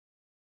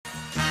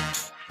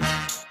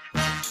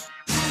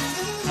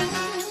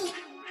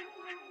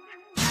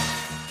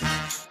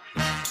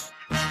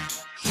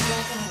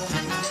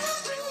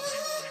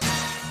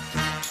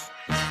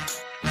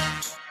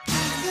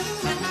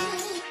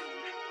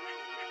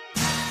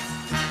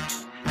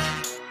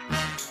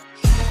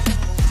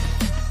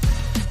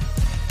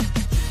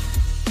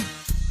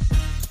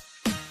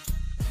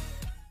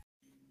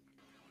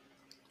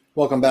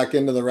Welcome back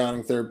into the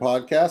Rounding Third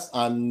podcast.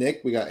 I'm Nick.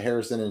 We got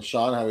Harrison and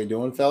Sean. How we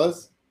doing,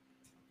 fellas?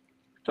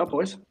 What's up,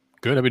 boys?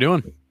 Good. How we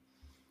doing?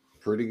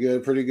 Pretty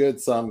good, pretty good.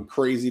 Some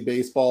crazy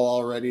baseball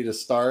already to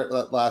start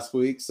last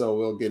week, so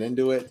we'll get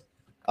into it.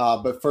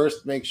 But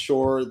first, make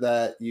sure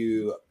that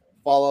you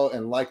follow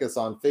and like us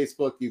on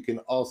Facebook. You can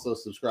also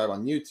subscribe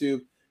on YouTube.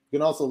 You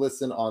can also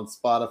listen on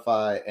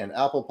Spotify and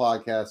Apple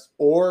Podcasts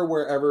or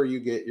wherever you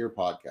get your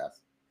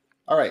podcasts.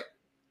 All right.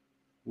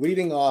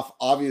 Leading off,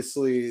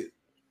 obviously,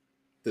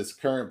 this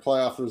current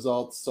playoff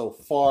results so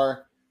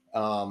far.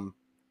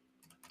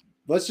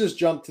 Let's just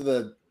jump to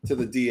the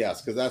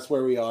DS because that's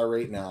where we are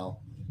right now.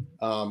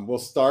 We'll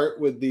start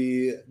with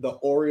the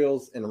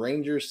Orioles and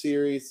Rangers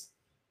series.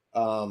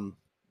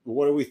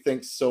 What do we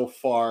think so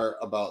far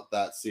about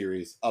that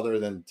series, other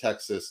than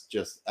Texas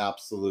just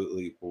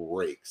absolutely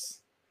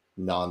rakes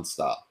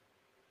nonstop?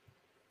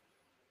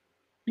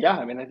 Yeah,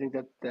 I mean, I think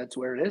that's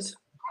where it is.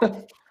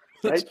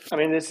 Right? I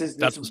mean, that's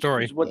the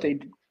story.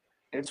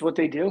 It's what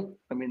they do.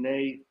 I mean,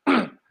 they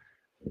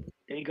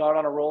got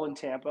on a roll in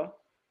Tampa.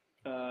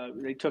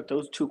 They took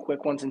those two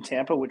quick ones in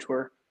Tampa, which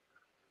were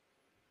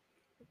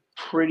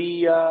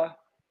pretty, I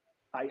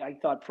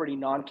thought, pretty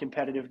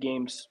non-competitive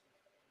games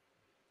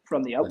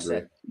from the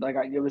outset.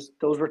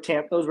 Those were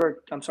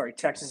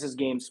Texas's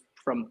games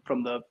from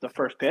the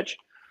first pitch,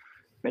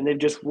 and they've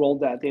just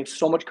rolled that. They have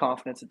so much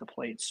confidence at the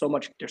plate,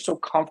 they're so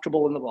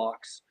comfortable in the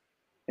box,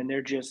 and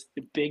they're just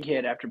big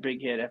hit after big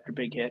hit after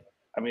big hit.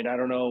 I mean, I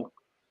don't know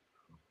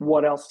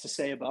what else to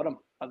say about them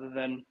other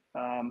than,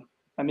 I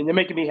mean, they're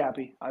making me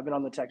happy. I've been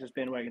on the Texas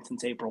bandwagon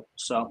since April.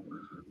 So,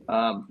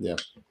 yeah,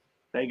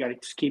 they got to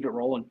just keep it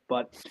rolling.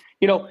 But,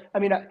 I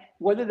mean,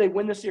 whether they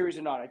win the series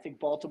or not, I think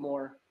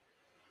Baltimore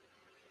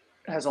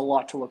has a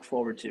lot to look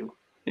forward to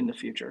in the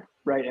future,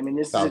 right? I mean,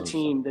 this is a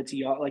team that's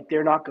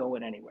they're not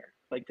going anywhere.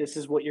 Like, this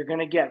is what you're going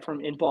to get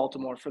in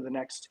Baltimore for the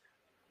next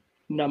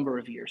number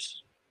of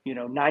years.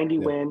 90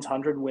 wins,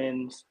 100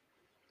 wins,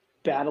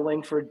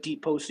 battling for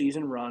deep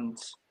postseason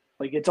runs.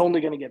 Like, it's only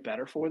going to get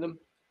better for them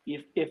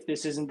if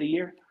this isn't the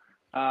year.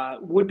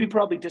 Would be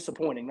probably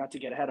disappointing, not to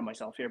get ahead of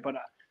myself here, but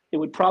it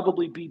would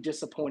probably be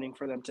disappointing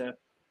for them to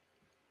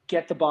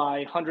get the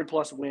bye,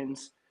 100-plus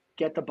wins,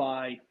 get the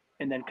bye,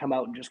 and then come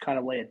out and just kind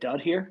of lay a dud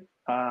here.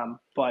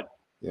 But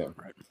yeah,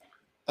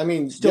 I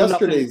mean, still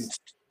yesterday's.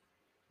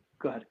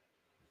 Go ahead.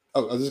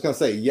 Oh, I was just gonna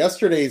say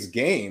yesterday's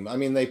game. I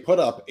mean, they put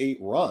up 8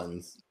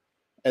 runs,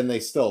 and they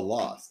still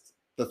lost.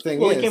 The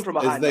thing is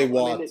they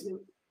walked.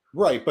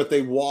 Right, but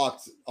they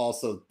walked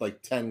also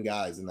like 10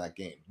 guys in that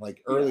game.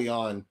 Like early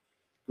on,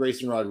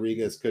 Grayson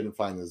Rodriguez couldn't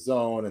find the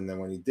zone, and then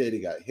when he did, he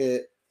got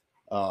hit.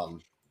 So,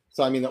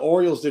 I mean, the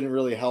Orioles didn't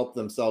really help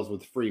themselves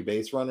with free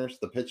base runners,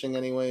 the pitching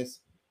anyways.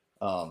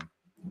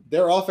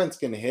 Their offense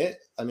can hit.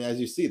 I mean, as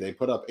you see, they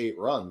put up 8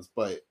 runs,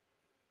 but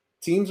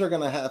teams are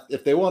going to have,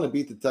 if they want to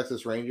beat the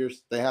Texas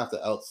Rangers, they have to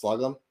outslug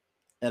them,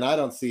 and I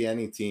don't see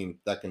any team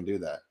that can do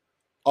that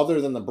other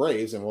than the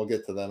Braves, and we'll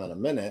get to them in a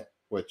minute,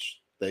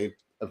 which they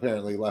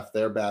apparently left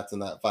their bats in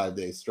that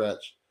 5-day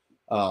stretch.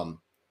 No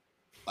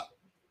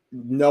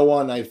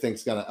one, I think,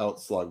 is going to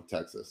outslug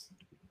Texas.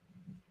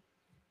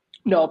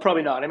 No,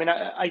 probably not. I mean,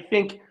 I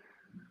think,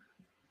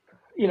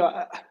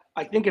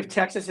 I think if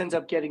Texas ends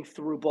up getting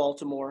through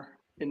Baltimore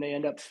and they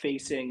end up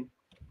facing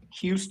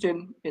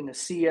Houston in the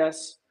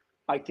CS,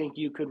 I think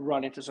you could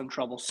run into some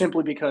trouble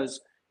simply because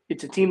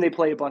it's a team they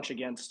play a bunch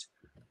against.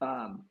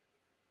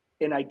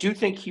 And I do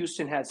think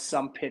Houston has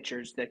some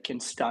pitchers that can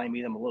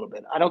stymie them a little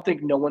bit. I don't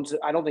think anyone's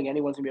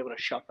gonna be able to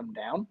shut them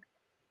down.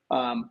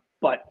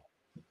 But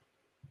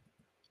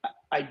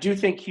I do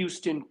think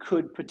Houston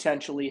could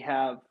potentially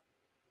have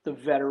the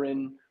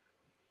veteran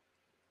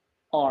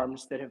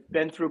arms that have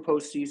been through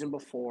postseason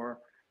before,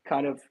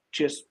 kind of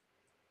just,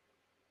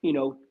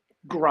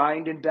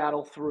 grind and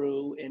battle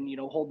through and,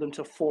 hold them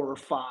to 4 or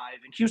 5.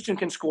 And Houston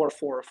can score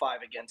 4 or 5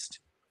 against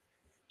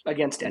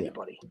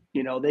anybody.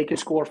 They can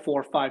score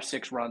 4, 5,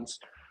 6 runs,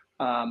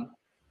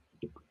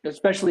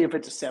 especially if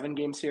it's a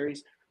 7-game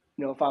series.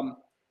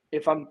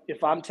 If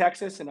I'm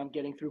Texas and I'm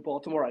getting through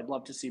Baltimore, I'd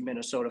love to see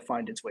Minnesota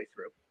find its way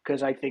through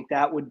because I think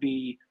that would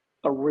be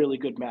a really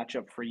good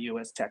matchup for you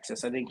as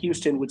Texas. I think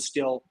Houston would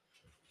still,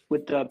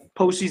 with the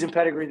postseason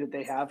pedigree that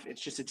they have,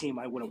 it's just a team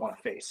I wouldn't want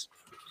to face.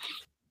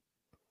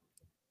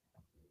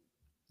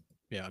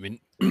 Yeah, I mean,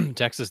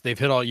 Texas, they've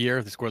hit all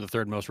year. They score the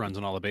 3rd most runs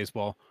in all of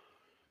baseball.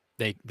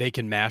 They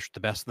can mash the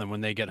best of them.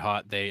 When they get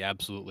hot, they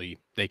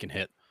can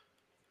hit,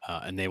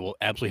 and they will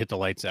absolutely hit the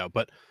lights out.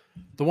 But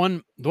the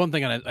one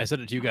thing, and I said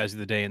it to you guys the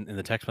other day in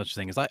the text message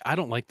thing, is I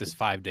don't like this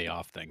 5-day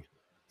off thing,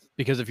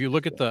 because if you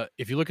look at the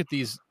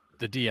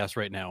DS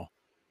right now,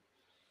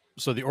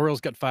 so the Orioles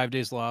got 5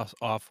 days off,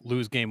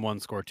 lose game 1,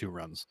 score 2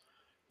 runs.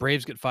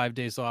 Braves get 5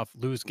 days off,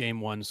 lose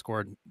game 1,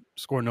 score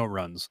no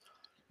runs.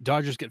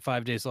 Dodgers get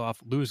 5 days off,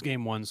 lose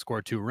game 1,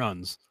 score 2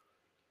 runs.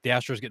 The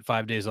Astros get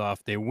 5 days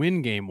off. They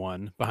win game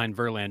 1 behind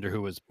Verlander,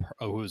 who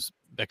was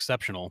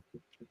exceptional,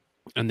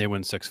 and they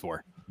win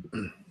 6-4.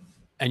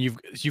 And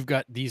you've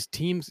got these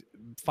teams.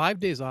 5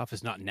 days off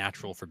is not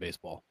natural for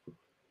baseball.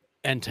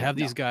 And to have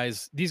these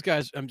guys,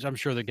 I'm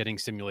sure they're getting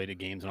simulated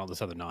games and all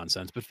this other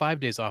nonsense, but 5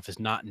 days off is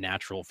not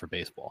natural for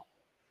baseball.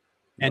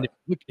 And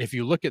if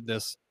you look at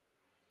this,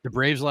 the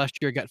Braves last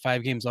year got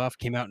 5 games off,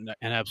 came out and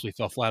absolutely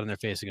fell flat on their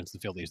face against the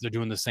Phillies. They're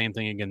doing the same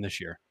thing again this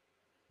year.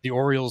 The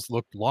Orioles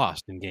looked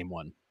lost in game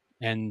 1,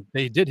 and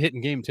they did hit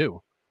in game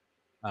 2.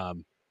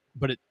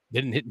 But it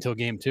didn't hit until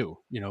game 2.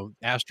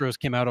 Astros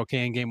came out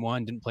okay in game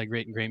 1, didn't play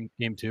great in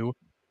game 2.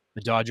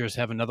 The Dodgers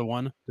have another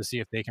one to see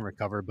if they can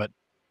recover. But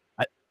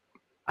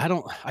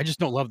I just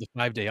don't love the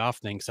 5-day off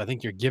thing, because I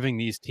think you're giving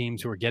these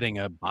teams who are getting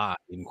a bye,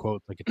 in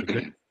quotes, like it's a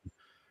good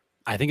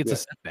I think it's a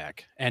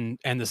setback. And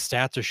the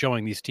stats are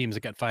showing these teams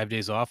that got 5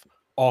 days off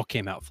all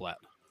came out flat.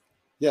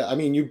 Yeah, I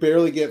mean, you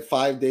barely get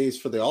 5 days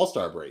for the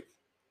All-Star break.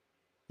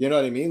 You know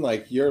what I mean?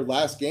 Like, your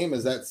last game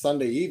is that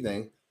Sunday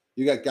evening.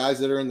 You got guys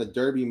that are in the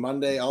Derby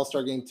Monday,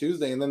 All-Star game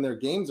Tuesday, and then their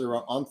games are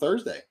on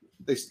Thursday.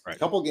 A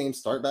couple games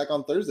start back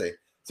on Thursday.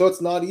 So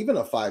it's not even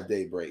a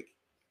 5-day break.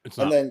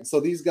 And then,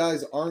 so these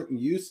guys aren't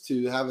used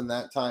to having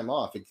that time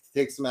off. It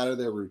takes them out of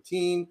their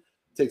routine,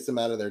 takes them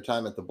out of their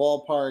time at the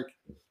ballpark,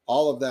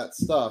 all of that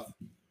stuff.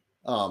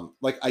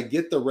 Like, I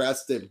get the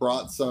rest. It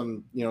brought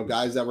some,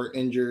 guys that were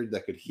injured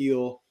that could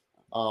heal.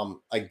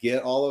 I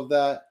get all of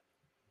that,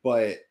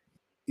 but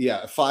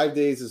yeah, 5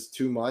 days is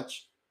too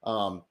much.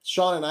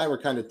 Sean and I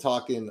were kind of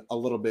talking a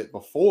little bit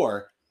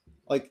before,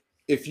 like,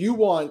 if you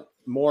want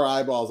more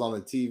eyeballs on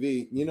the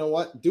TV, you know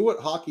what? Do what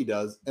hockey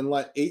does and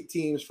let 8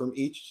 teams from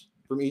each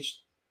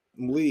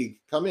league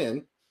come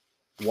in.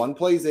 1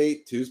 plays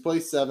 8, 2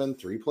 plays 7,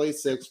 3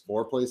 plays 6,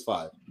 4 plays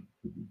 5,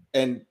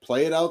 and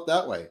play it out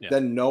that way. Yeah.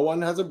 Then no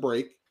one has a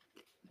break.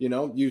 You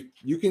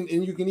can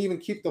even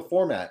keep the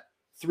format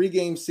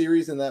 3-game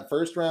series in that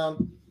first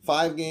round,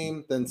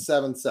 5-game, then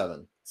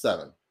 7-7.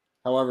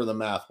 However the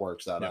math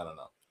works out, I don't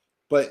know.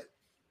 But,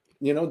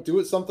 do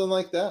it something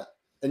like that.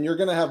 And you're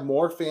going to have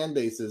more fan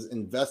bases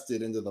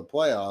invested into the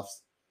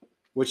playoffs,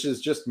 which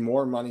is just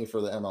more money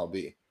for the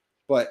MLB.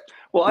 But,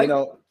 go ahead.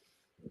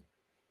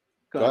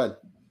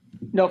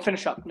 No,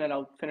 finish up. And then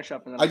I'll finish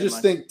up. And then I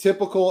just think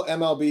typical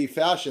MLB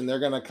fashion, they're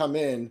going to come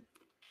in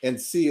and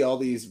see all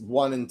these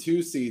 1 and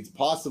 2 seeds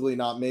possibly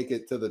not make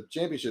it to the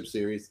championship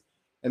series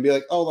and be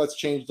like, oh, let's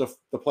change the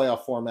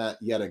playoff format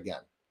yet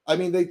again. I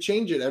mean, they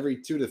change it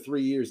every 2 to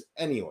 3 years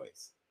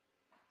anyways.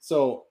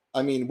 So,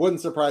 I mean,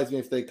 wouldn't surprise me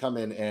if they come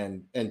in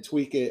and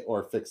tweak it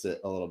or fix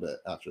it a little bit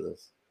after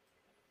this.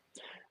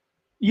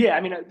 Yeah,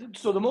 I mean,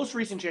 so the most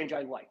recent change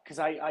I like, because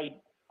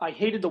I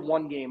hated the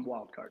 1-game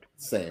wild card.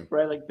 Same.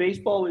 Right? Like,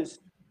 baseball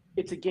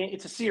it's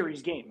a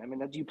series game. I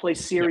mean, you play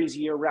series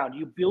year round.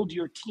 You build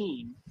your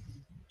team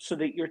so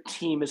that your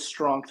team is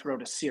strong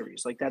throughout a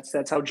series. Like,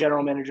 that's how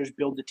general managers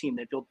build the team.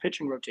 They build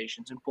pitching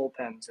rotations and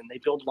bullpens, and they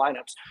build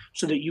lineups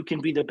so that you can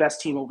be the best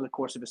team over the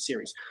course of a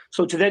series.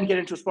 So to then get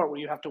into a sport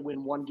where you have to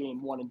win 1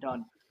 game, 1 and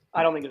done,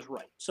 I don't think is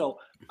right. So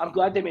I'm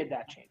glad they made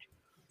that change.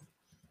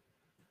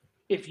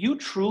 If you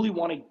truly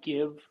want to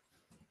give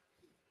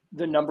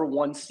the number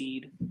 1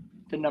 seed,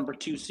 the number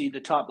 2 seed, the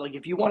top, like,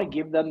 if you want to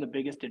give them the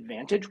biggest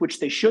advantage,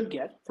 which they should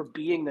get for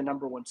being the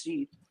number 1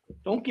 seed,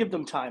 don't give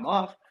them time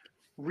off.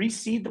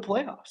 Reseed the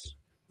playoffs,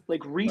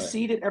 like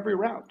reseed it every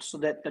round, so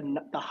that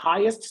the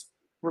highest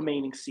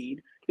remaining seed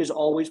is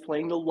always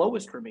playing the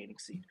lowest remaining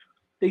seed.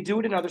 They do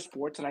it in other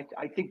sports, and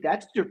I think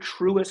that's their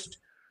truest.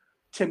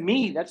 To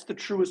me, that's the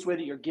truest way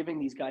that you're giving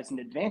these guys an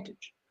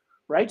advantage,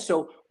 right?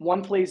 So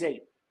 1 plays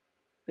 8,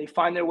 they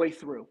find their way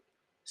through.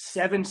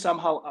 7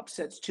 somehow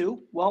upsets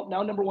 2. Well,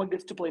 now number 1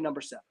 gets to play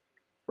number 7,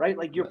 right?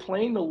 Like, you're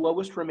playing the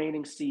lowest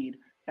remaining seed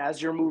as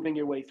you're moving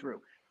your way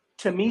through.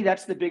 To me,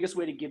 that's the biggest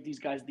way to give these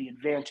guys the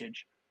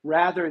advantage,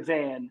 rather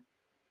than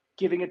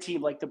giving a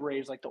team like the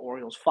Braves, like the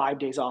Orioles, 5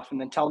 days off and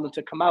then telling them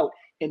to come out.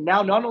 And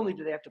now not only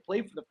do they have to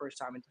play for the first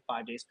time in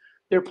 5 days,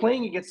 they're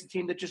playing against a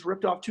team that just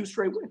ripped off 2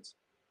 straight wins.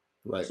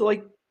 Right. So,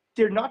 like,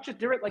 they're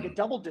at like a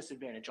double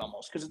disadvantage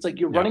almost, because it's like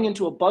you're running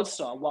into a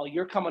buzzsaw while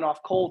you're coming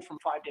off cold from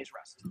 5 days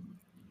rest.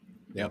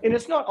 Yeah. And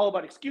it's not all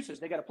about excuses.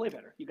 They got to play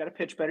better. You got to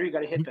pitch better. You got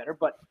to hit better.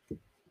 But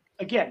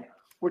again,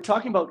 we're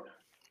talking about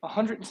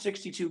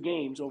 162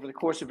 games over the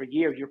course of a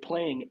year. You're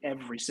playing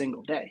every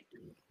single day.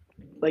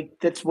 Like,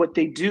 that's what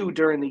they do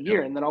during the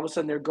year. And then all of a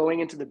sudden they're going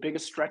into the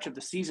biggest stretch of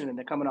the season and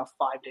they're coming off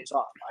 5 days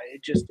off.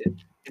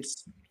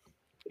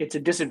 It's a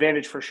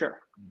disadvantage for sure.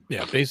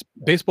 Yeah.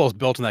 Baseball is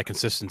built on that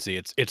consistency.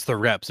 It's the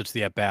reps, it's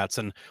the at-bats,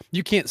 and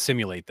you can't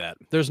simulate that.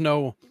 There's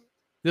no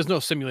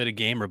simulated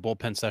game or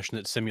bullpen session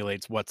that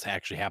simulates what's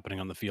actually happening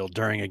on the field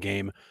during a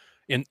game.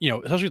 And,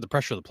 especially the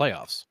pressure of the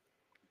playoffs.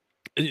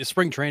 In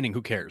spring training,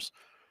 who cares?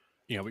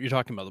 But you're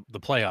talking about the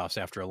playoffs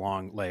after a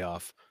long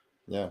layoff.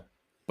 Yeah.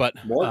 But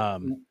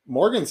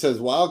Morgan says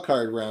wild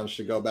card rounds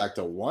should go back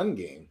to 1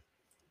 game.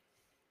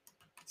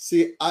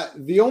 See,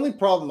 the only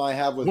problem I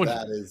have with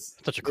that is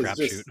such a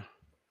crapshoot.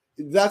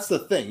 That's the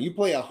thing. You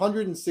play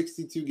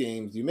 162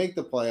 games, you make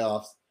the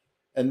playoffs,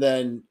 and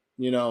then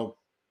you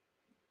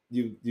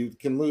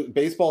can lose.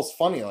 Baseball's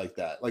funny like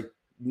that. Like,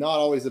 not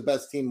always the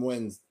best team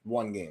wins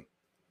 1 game.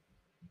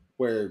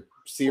 Where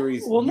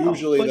series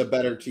usually the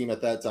better team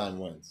at that time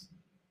wins.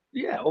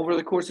 Yeah, over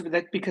the course of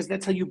that, because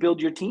that's how you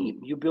build your team.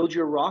 You build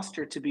your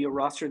roster to be a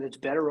roster that's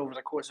better over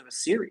the course of a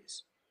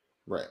series.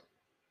 Right.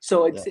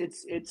 So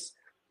it's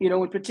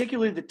and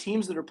particularly the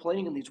teams that are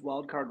playing in these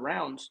wild card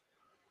rounds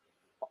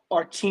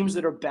are teams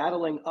that are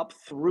battling up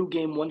through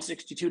game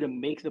 162 to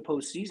make the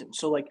postseason.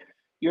 So like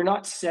you're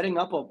not setting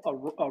up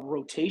a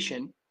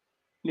rotation.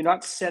 You're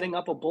not setting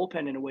up a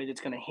bullpen in a way that's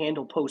going to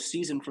handle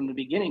postseason from the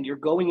beginning. You're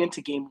going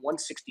into game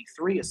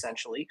 163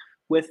 essentially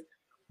with,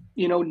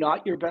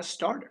 not your best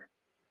starter.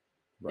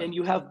 Right. And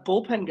you have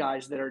bullpen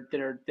guys that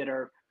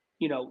are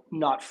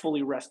not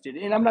fully rested.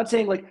 And I'm not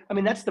saying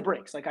that's the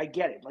breaks. Like I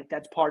get it. Like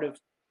that's part of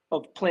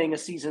playing a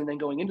season and then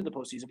going into the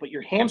postseason. But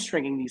you're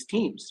hamstringing these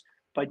teams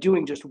by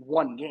doing just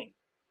one game.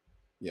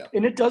 Yeah.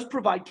 And it does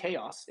provide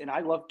chaos. And I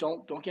love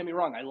don't get me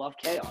wrong, I love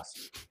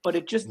chaos. But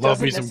it just love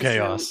doesn't me some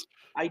chaos.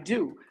 I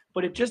do.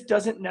 But it just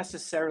doesn't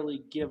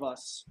necessarily give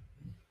us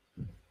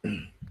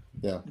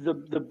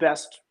the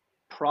best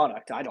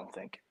product, I don't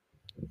think.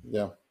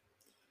 Yeah.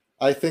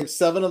 I think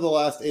 7 of the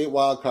last 8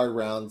 wildcard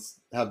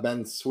rounds have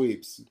been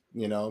sweeps,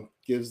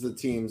 gives the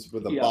teams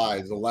with the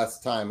buys the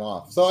less time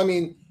off. So, I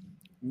mean,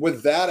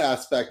 with that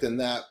aspect and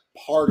that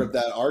part of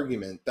that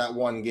argument, that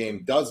one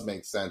game does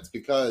make sense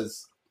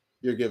because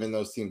you're giving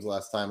those teams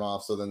less time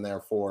off. So then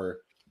therefore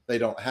they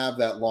don't have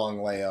that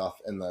long layoff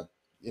and they're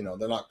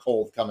not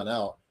cold coming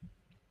out.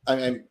 I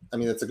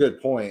mean, that's a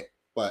good point,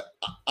 but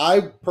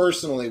I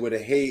personally would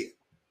hate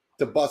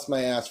to bust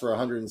my ass for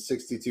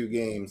 162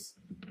 games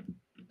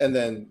and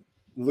then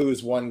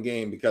lose one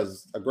game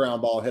because a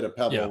ground ball hit a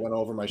pebble, went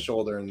over my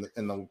shoulder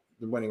in the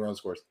winning run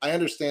scores. I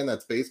understand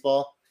that's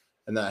baseball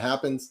and that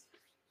happens,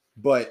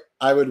 but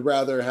I would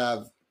rather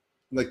have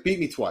beat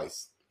me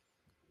twice,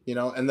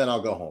 and then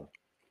I'll go home.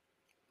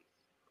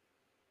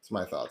 That's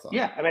my thoughts on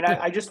it. I mean,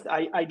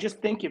 I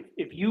just think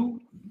if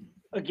you,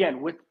 again,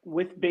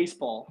 with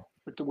baseball,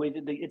 with the way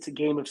that it's a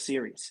game of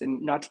series,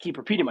 and not to keep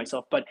repeating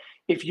myself, but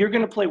if you're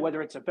going to play,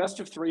 whether it's a best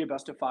of 3, a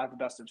best of 5, a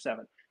best of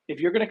 7, if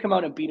you're going to come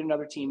out and beat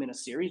another team in a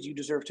series, you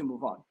deserve to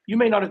move on. You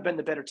may not have been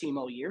the better team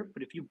all year,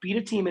 but if you beat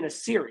a team in a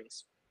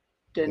series,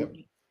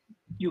 then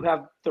you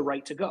have the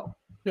right to go.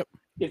 Yep.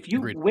 If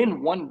you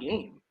win one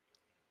game,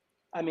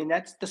 I mean,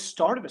 that's the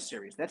start of a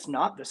series. That's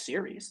not the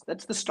series.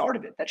 That's the start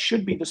of it. That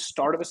should be the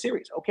start of a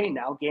series. Okay,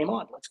 now game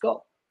on. Let's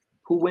go.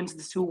 Who wins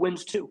this? Who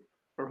wins 2?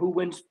 Or who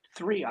wins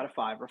 3 out of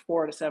 5 or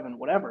 4 out of 7,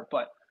 whatever.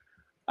 But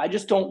I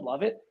just don't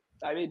love it.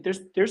 I mean,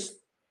 there's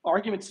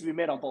arguments to be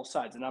made on both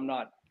sides, and I'm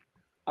not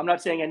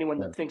saying anyone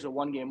that thinks a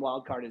one-game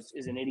wild card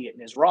is an idiot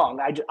and is wrong.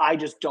 I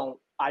just don't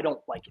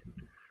like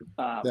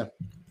it.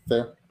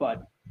 Fair.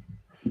 But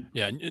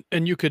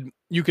and you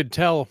could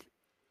tell.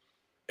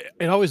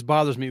 It always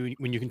bothers me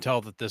when you can tell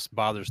that this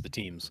bothers the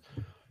teams,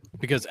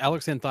 because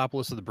Alex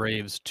Anthopoulos of the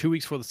Braves, 2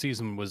 weeks before the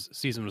season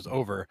was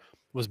over,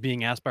 was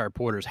being asked by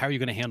reporters, "How are you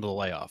going to handle the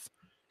layoff?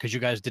 Because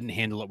you guys didn't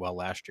handle it well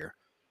last year."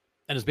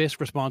 And his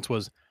basic response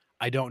was,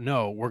 "I don't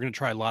know. We're going to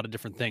try a lot of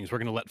different things. We're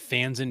going to let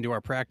fans into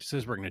our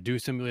practices. We're going to do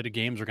simulated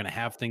games. We're going to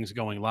have things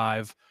going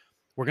live.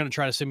 We're going to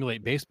try to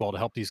simulate baseball to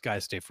help these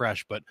guys stay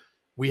fresh. But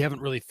we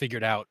haven't really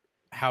figured out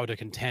how to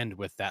contend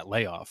with that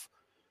layoff."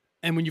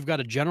 And when you've got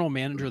a general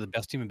manager of the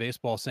best team in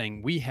baseball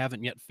saying, "We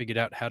haven't yet figured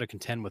out how to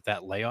contend with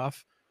that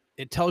layoff,"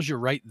 it tells you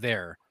right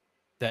there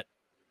that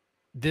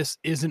this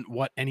isn't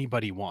what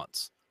anybody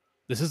wants.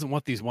 This isn't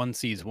what these 1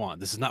 seeds want.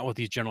 This is not what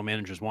these general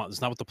managers want. This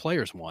is not what the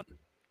players want.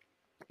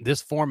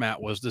 This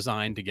format was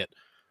designed to get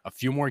a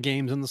few more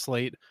games in the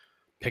slate,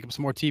 pick up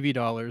some more TV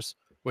dollars,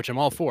 which I'm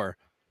all for,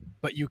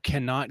 but you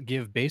cannot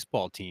give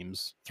baseball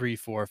teams 3,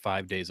 4,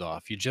 5 days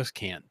off. You just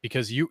can't,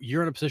 because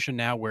you're in a position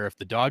now where if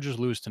the Dodgers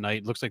lose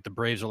tonight, looks like the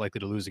Braves are likely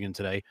to lose again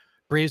today.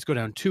 Braves go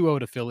down 2-0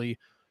 to Philly.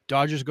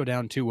 Dodgers go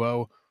down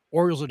 2-0.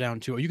 Orioles are down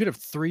 2-0. You could have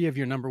 3 of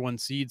your number 1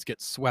 seeds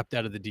get swept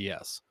out of the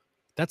DS.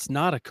 That's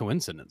not a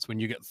coincidence when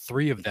you get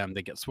 3 of them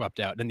that get swept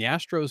out. And the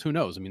Astros, who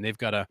knows? I mean,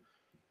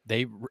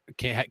 they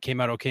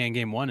came out okay in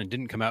game 1 and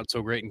didn't come out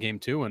so great in game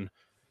 2. And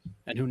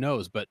who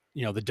knows? But,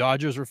 the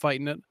Dodgers are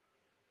fighting it.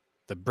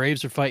 The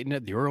Braves are fighting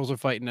it. The Orioles are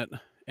fighting it.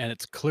 And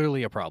it's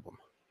clearly a problem.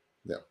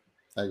 Yeah,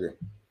 I agree.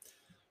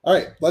 All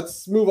right,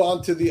 let's move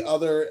on to the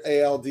other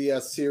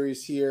ALDS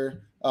series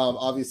here.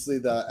 Obviously,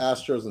 the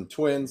Astros and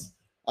Twins.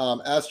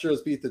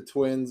 Astros beat the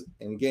Twins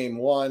in game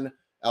 1.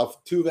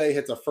 Altuve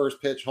hits a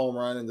first pitch home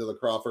run into the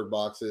Crawford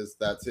boxes.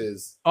 That's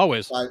his.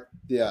 Always.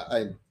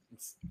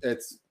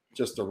 It's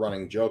just a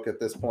running joke at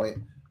this point.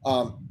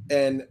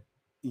 And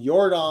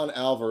Yordan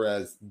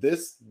Alvarez,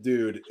 this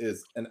dude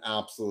is an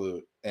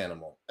absolute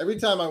animal. Every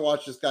time I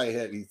watch this guy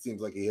hit, he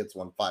seems like he hits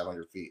one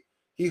 500 feet.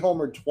 He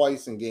homered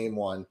twice in game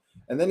 1,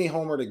 and then he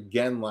homered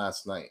again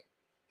last night.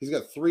 He's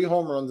got 3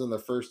 home runs in the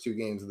first 2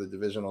 games of the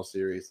divisional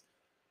series.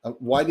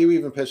 Why do you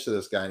even pitch to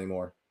this guy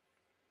anymore?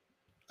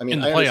 I mean,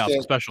 in the playoffs,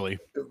 especially.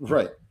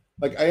 Right.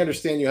 Like, I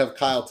understand you have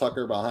Kyle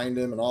Tucker behind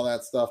him and all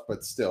that stuff,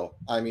 but still,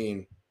 I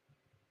mean,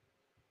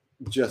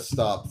 just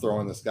stop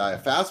throwing this guy a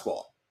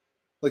fastball.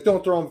 Like,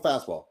 don't throw him a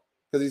fastball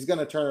because he's going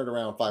to turn it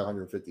around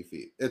 550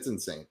 feet. It's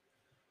insane.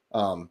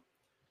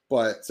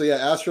 But so yeah,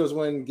 Astros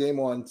win game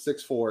 1,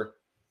 6-4.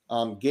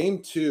 Game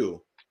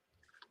 2,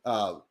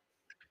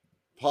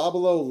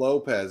 Pablo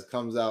Lopez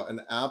comes out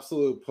and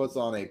absolute puts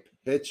on a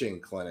pitching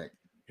clinic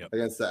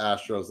against the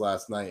Astros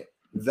last night.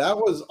 That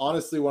was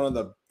honestly one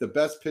of the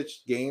best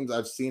pitched games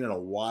I've seen in a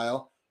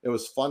while. It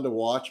was fun to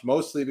watch,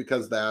 mostly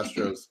because the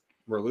Astros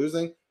were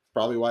losing.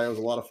 Probably why it was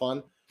a lot of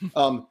fun.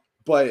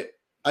 But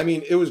I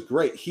mean, it was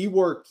great. He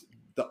worked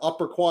the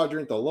upper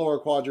quadrant, the lower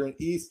quadrant,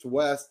 east,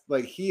 west.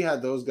 Like he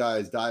had those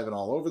guys diving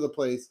all over the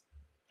place,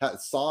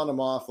 sawing them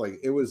off. Like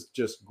it was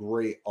just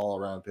great all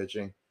around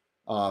pitching.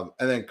 And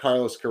then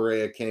Carlos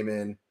Correa came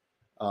in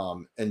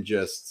and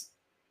just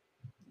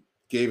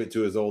gave it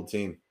to his old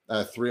team.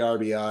 3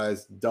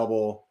 RBIs,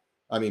 double.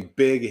 I mean,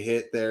 big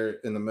hit there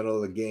in the middle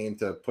of the game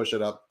to push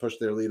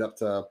their lead up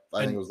to,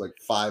 I think it was like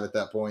 5 at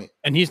that point.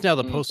 And he's now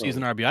the postseason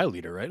RBI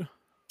leader, right?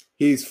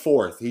 He's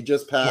 4th. He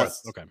just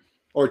passed. 4th. Okay.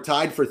 Or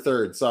tied for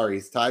 3rd. Sorry.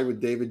 He's tied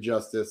with David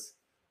Justice.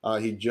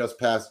 He just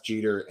passed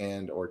Jeter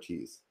and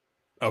Ortiz.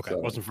 Okay. So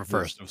it wasn't for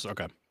first. It was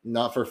okay.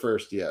 Not for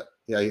first yet.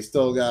 Yeah, he's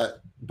still got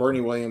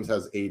Bernie Williams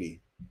has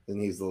 80,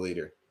 and he's the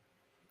leader.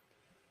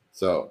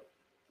 So,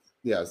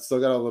 yeah, still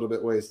got a little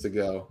bit ways to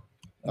go.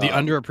 The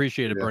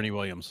underappreciated Bernie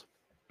Williams.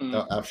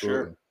 No,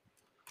 absolutely. Sure.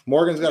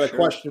 Morgan's got a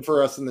question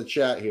for us in the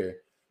chat here.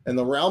 In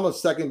the realm of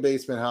second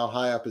baseman, how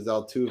high up is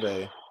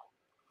Altuve?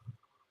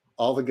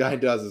 All the guy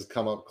does is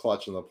come up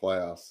clutch in the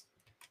playoffs.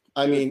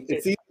 I mean,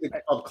 it's easy to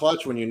come up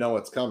clutch when you know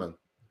it's coming.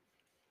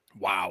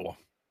 Wow.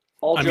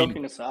 All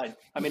joking aside,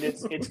 I mean,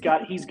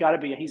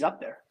 he's up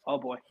there. Oh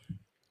boy,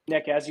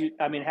 Nick,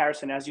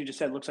 Harrison, as you just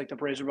said, looks like the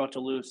Braves are about to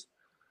lose.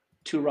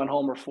 2-run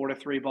homer,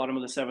 4-3, bottom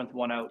of the 7th,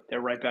 1 out. They're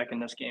right back in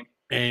this game.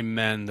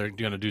 Amen. They're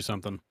gonna do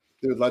something.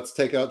 Dude, let's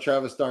take out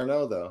Travis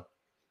d'Arnaud though.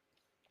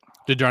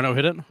 Did d'Arnaud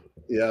hit it?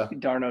 Yeah,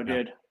 d'Arnaud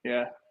did.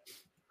 Yeah,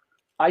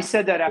 I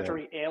said that after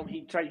there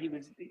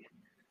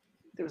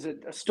was a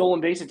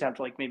stolen base attempt,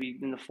 like maybe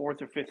in the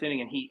 4th or 5th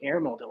inning, and he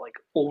airmailed it like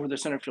over the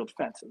center field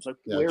fence. It was like,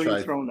 where are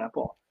you throwing that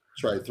ball?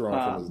 Tried throwing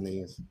from his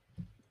knees.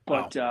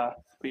 But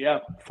yeah,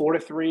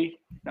 4-3.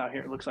 Now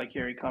here it looks like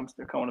here he comes.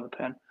 They're going to the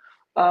pen.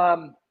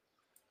 What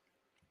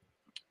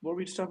were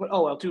we just talking about?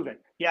 Oh, Altuve.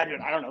 Yeah, dude.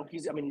 I don't know.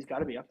 He's got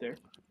to be up there.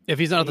 If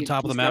he's not at the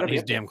top of the mountain,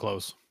 he's damn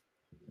close.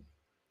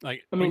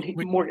 Like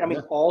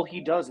all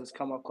he does is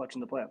come up clutch in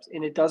the playoffs,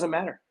 and it doesn't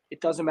matter.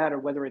 It doesn't matter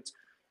whether it's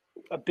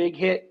a big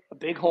hit, a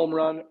big home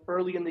run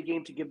early in the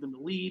game to give them the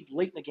lead,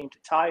 late in the game to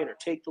tie it or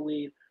take the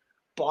lead,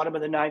 bottom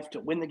of the 9th to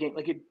win the game.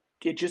 Like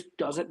it just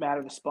doesn't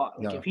matter the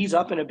spot. Like if he's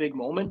up in a big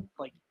moment,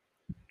 like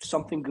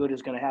something good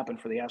is going to happen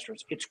for the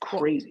Astros. It's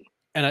crazy.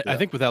 And I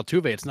think with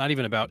Altuve, it's not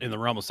even about in the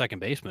realm of second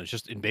baseman. It's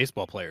just in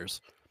baseball players.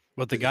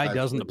 What the guy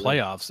does in the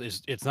playoffs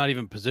is it's not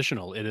even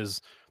positional. It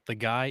is the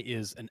guy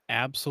is an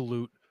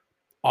absolute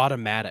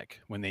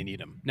automatic when they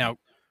need him. Now,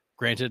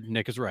 granted,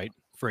 Nick is right.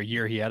 For a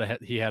year, he had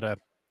a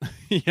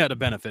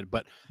benefit,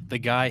 but the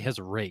guy has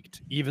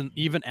raked even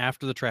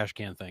after the trash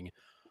can thing.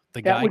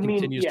 The guy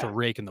continues to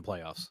rake in the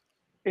playoffs.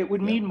 It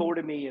would mean more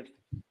to me if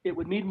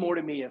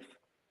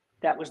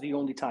that was the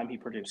only time he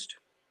produced.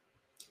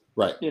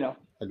 Right.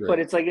 Agreed. But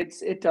it's like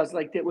it does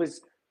like it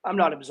was. I'm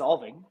not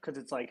absolving because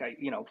it's like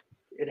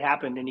it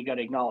happened and you got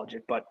to acknowledge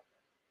it, but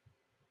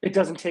it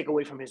doesn't take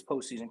away from his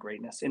postseason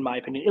greatness, in my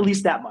opinion. At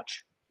least that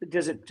much.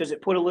 Does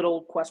it put a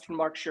little question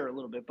mark? Sure, a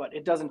little bit, but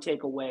it doesn't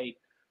take away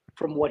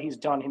from what he's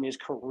done in his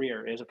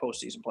career as a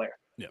postseason player.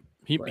 Yeah,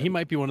 he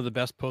might be one of the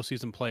best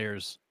postseason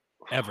players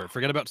ever.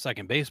 Forget about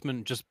second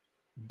baseman, just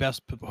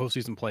best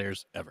postseason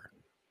players ever.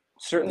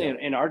 Certainly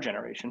in our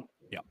generation.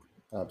 Yeah,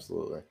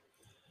 absolutely.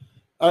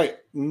 All right,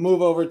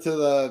 move over to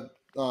the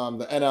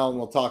NL, and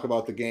we'll talk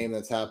about the game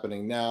that's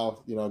happening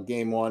now.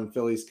 Game 1,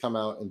 Phillies come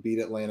out and beat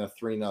Atlanta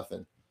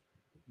 3-0.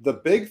 The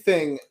big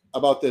thing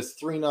about this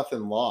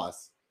 3-0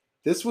 loss,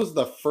 this was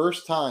the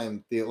first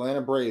time the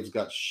Atlanta Braves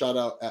got shut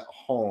out at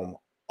home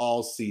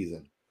all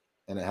season,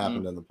 and it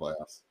happened in the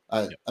playoffs.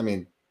 I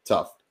mean,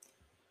 tough.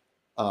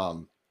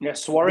 Yeah,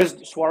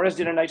 Suarez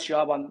did a nice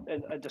job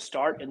at the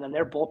start, and then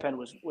their bullpen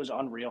was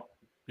unreal.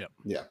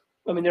 Yeah.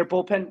 I mean,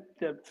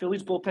 the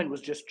Phillies bullpen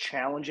was just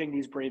challenging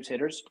these Braves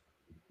hitters.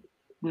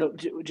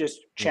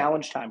 Just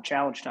challenge time,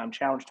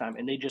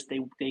 and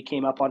they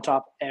came up on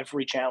top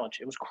every challenge.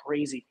 It was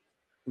crazy.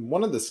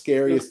 One of the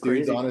scariest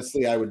dudes,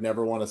 honestly, I would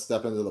never want to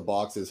step into the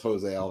box is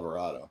Jose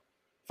Alvarado.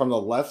 From the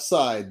left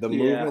side, the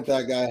movement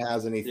that guy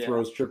has, and he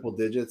throws triple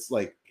digits.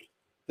 Like,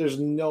 there's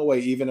no way,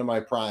 even in my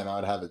prime,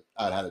 I'd had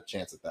a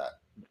chance at that.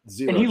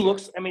 Zero. And he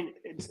looks. I mean,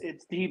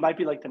 he might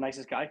be like the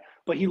nicest guy,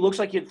 but he looks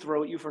like he'd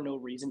throw at you for no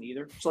reason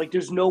either. So like,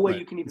 there's no way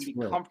you can even be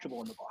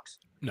comfortable in the box.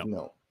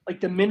 No. Like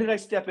the minute I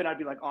step in, I'd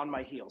be like on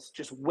my heels,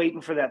 just waiting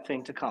for that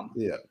thing to come.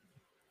 Yeah.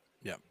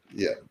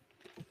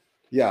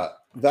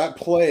 That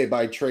play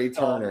by Trey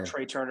Turner.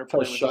 Trey Turner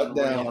play to shut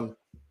down.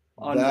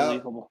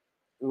 Unbelievable.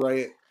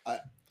 Right.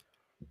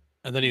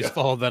 And then he's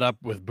followed that up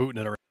with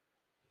booting it around.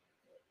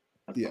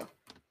 Yeah.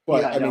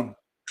 But I mean,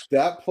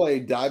 that play,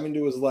 diving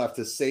to his left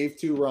to save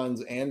 2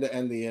 runs and to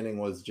end the inning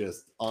was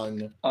just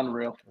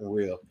unreal.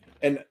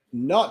 And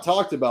not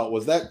talked about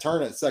was that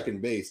turn at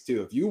second base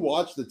too. If you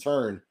watch the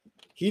turn,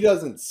 he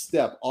doesn't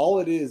step. All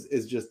it is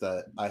just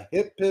a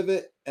hip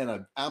pivot and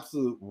an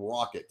absolute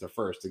rocket to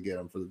first to get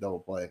him for the double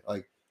play.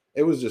 Like,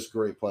 it was just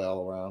great play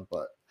all around.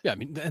 But yeah, I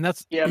mean, and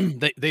that's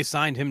they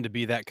signed him to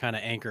be that kind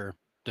of anchor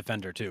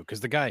defender too, because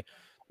the guy,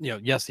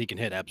 yes, he can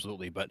hit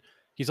absolutely, but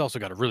he's also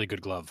got a really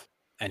good glove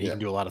and he can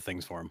do a lot of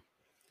things for him.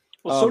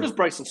 Well, so does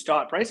Bryson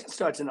Stott. Bryson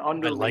Stott's an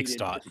underrated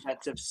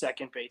defensive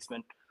second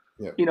baseman.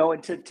 Yeah.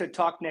 And to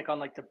talk, Nick, on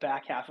like the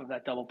back half of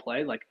that double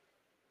play, like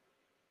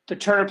the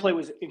Turner play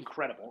was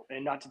incredible,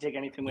 and not to take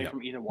anything away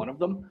from either one of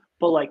them,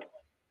 but like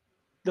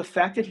the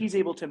fact that he's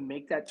able to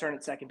make that turn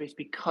at second base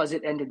because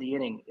it ended the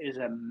inning is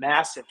a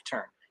massive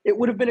turn. It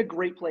would have been a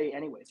great play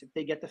anyways. If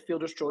they get the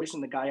fielder's choice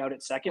and the guy out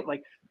at second,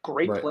 like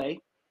great play,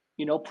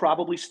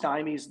 probably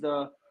stymies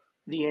the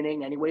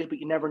inning anyways, but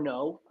you never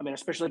know. I mean,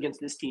 especially against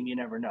this team, you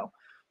never know.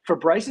 For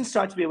Bryson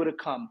Stott to be able to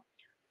come,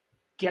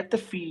 get the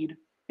feed,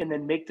 and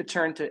then make the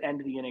turn to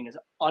end the inning is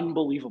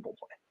unbelievable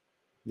play.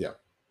 Yeah,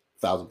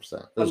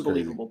 1,000%.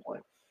 Unbelievable play.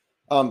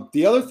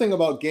 The other thing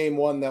about game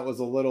one that was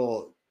a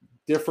little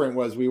different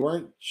was we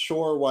weren't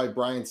sure why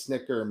Brian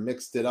Snitker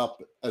mixed it up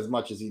as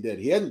much as he did.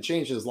 He hadn't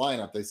changed his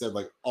lineup, they said,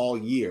 like all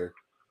year.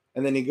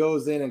 And then he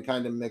goes in and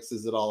kind of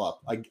mixes it all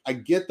up. I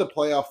get the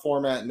playoff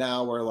format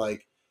now where,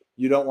 like,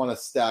 you don't want to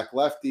stack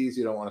lefties,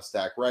 you don't want to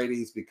stack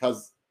righties,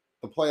 because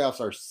the playoffs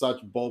are such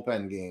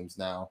bullpen games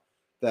now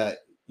that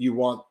you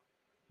want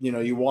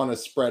to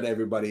spread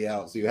everybody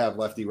out. So you have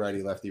lefty,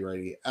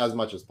 righty as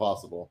much as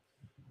possible.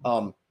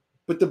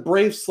 But the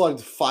Braves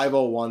slugged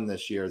 .501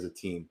 this year as a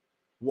team.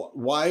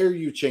 Why are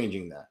you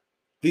changing that?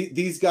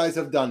 These guys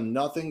have done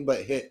nothing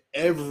but hit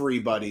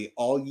everybody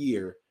all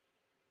year,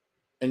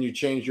 and you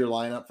change your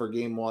lineup for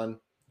game one.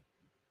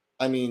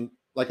 I mean,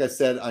 like I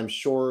said, I'm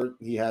sure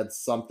he had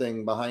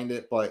something behind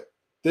it, but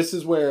this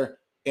is where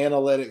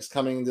analytics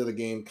coming into the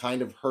game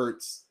kind of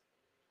hurts,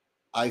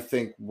 I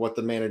think, what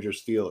the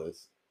manager's feel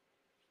is.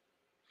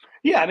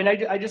 Yeah, I mean,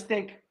 I just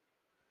think,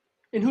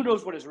 and who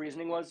knows what his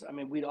reasoning was. I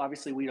mean, we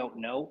don't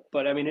know,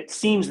 but I mean, it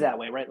seems that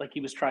way, right? Like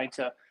he was trying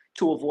to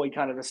avoid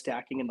kind of the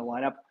stacking in the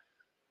lineup,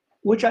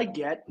 which I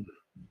get.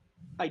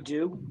 I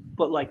do,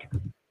 but like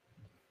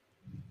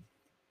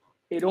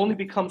it only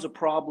becomes a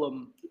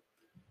problem.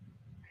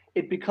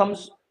 It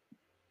becomes,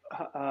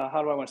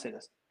 how do I want to say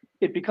this?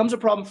 It becomes a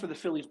problem for the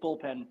Phillies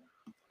bullpen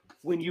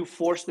when you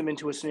force them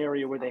into a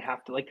scenario where they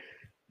have to, like,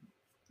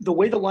 the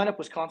way the lineup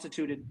was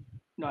constituted,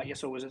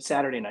 was it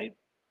Saturday night?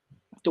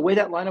 The way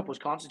that lineup was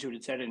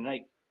constituted Saturday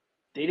night,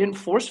 they didn't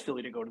force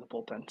Philly to go to the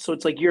bullpen. So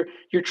it's like you're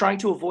trying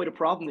to avoid a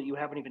problem that you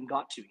haven't even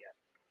got to yet.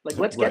 Like,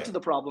 let's get to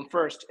the problem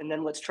first, and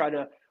then let's try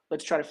to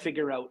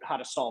figure out how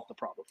to solve the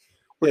problem.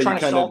 We're trying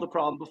to solve the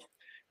problem.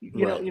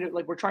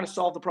 Like we're trying to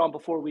solve the problem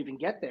before we even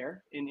get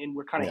there, and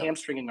we're kind of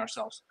hamstringing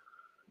ourselves.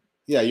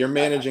 Yeah, you're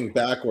managing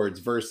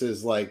backwards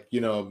versus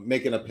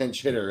making a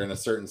pinch hitter in a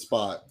certain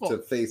spot to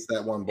face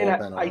that one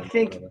bullpen.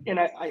 And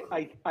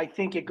I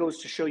think it goes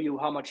to show you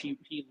how much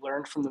he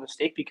learned from the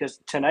mistake, because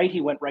tonight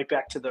he went right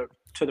back to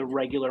the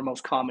regular,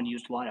 most common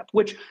used lineup,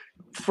 which,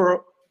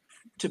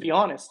 to be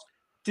honest,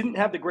 didn't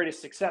have the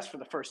greatest success for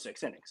the first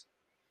 6 innings,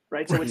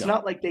 right? So it's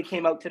not like they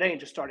came out today and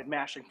just started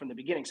mashing from the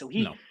beginning. So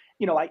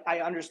I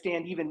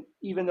understand,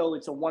 even though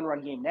it's a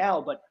 1-run game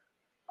now, but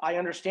I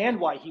understand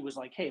why he was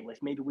like, hey,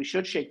 maybe we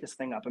should shake this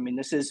thing up. I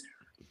mean,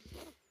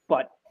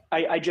 but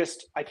I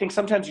think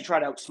sometimes you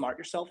try to outsmart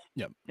yourself.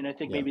 Yep. And I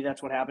think maybe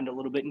that's what happened a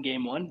little bit in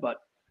game one, but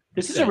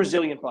this is a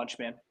resilient bunch,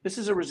 man. This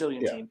is a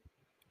resilient team.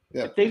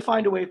 Yeah. If they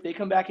find a way, if they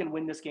come back and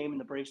win this game and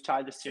the Braves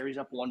tie the series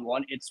up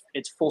 1-1,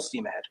 it's full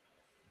steam ahead.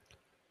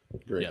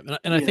 Great. Yeah,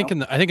 and I think in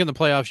the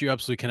playoffs, you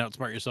absolutely can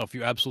outsmart yourself.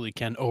 You absolutely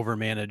can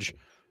overmanage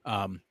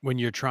when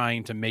you're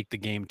trying to make the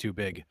game too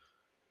big.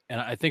 And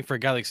I think for a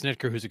guy like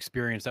Snitker, who's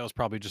experienced, that was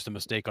probably just a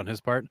mistake on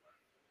his part.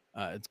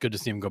 It's good to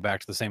see him go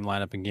back to the same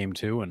lineup in game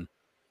 2, and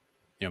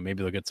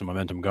maybe they'll get some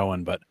momentum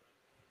going. But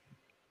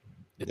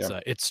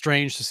it's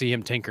strange to see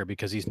him tinker,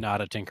 because he's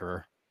not a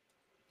tinkerer.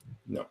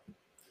 No.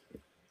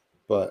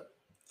 But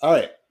all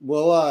right,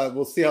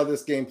 we'll see how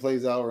this game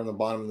plays out. We're in the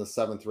bottom of the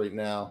 7th right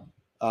now.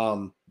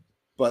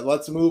 But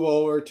let's move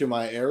over to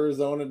my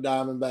Arizona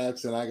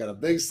Diamondbacks, and I got a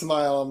big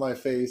smile on my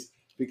face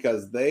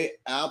because they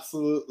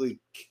absolutely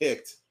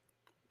kicked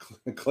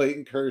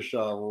Clayton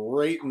Kershaw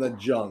right in the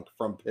junk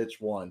from pitch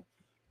 1.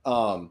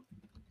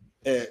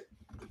 They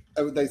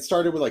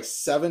started with like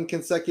 7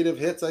 consecutive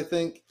hits, I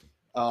think.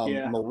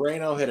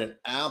 Moreno hit an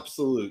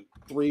absolute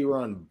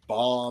 3-run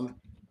bomb.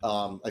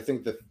 I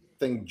think the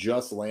thing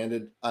just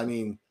landed. I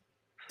mean,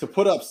 to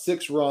put up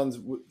 6 runs,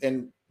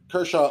 and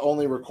Kershaw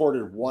only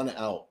recorded 1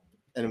 out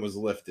and it was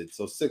lifted.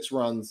 So 6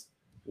 runs,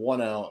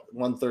 1 out,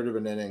 1/3 of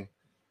an inning.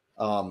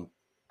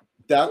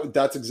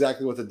 That's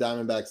exactly what the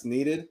Diamondbacks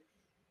needed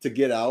to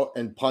get out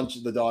and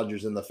punch the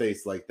Dodgers in the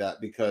face like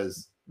that,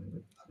 because,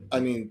 I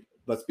mean,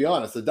 let's be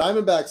honest, the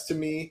Diamondbacks to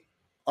me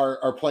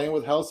are playing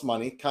with house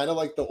money, kind of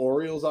like the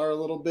Orioles are a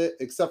little bit,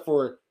 except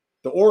for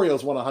the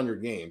Orioles won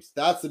 100 games.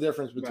 That's the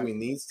difference between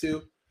these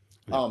two.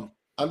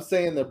 I'm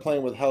saying they're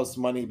playing with house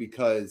money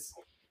because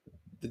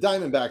the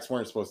Diamondbacks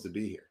weren't supposed to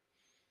be here.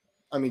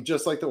 I mean,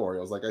 just like the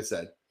Orioles, like I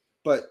said,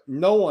 but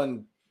no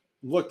one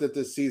looked at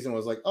this season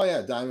was like, oh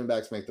yeah,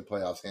 Diamondbacks make the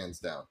playoffs hands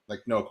down.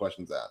 Like no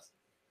questions asked.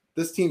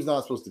 This team's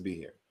not supposed to be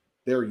here.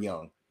 They're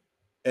young,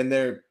 and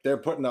they're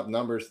putting up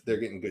numbers. They're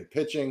getting good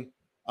pitching.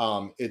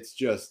 It's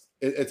just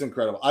it's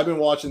incredible. I've been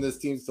watching this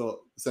team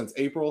since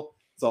April,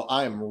 so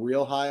I am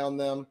real high on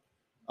them.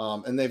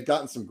 And they've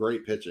gotten some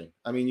great pitching.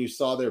 I mean, you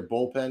saw their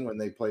bullpen when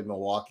they played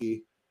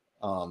Milwaukee.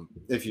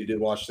 If you did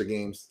watch the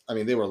games, I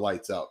mean, they were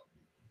lights out.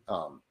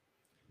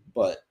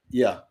 But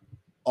yeah,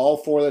 all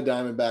four of the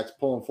Diamondbacks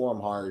pulling for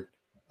them hard.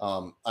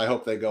 I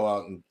hope they go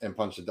out and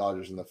punch the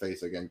Dodgers in the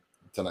face again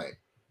tonight.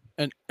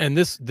 And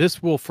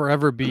this will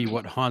forever be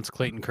what haunts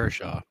Clayton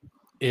Kershaw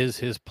is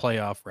his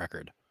playoff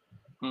record.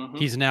 Mm-hmm.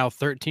 He's now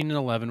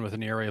 13-11 with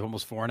an ERA of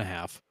almost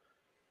 4.5.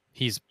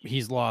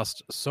 He's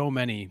lost so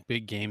many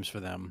big games for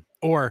them,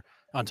 or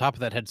on top of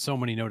that, had so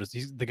many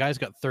the guy's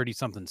got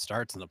 30-something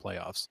starts in the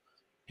playoffs.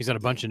 He's got a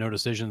bunch of no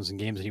decisions and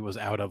games that he was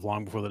out of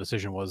long before the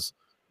decision was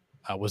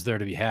there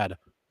to be had.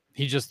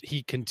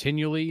 He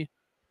continually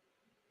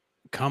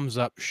comes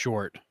up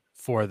short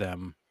for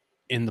them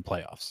in the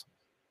playoffs,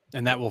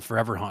 and that will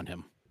forever haunt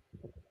him.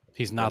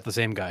 He's not the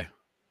same guy.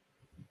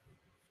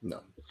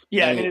 No.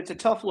 Yeah, I mean, it's a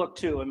tough look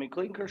too. I mean,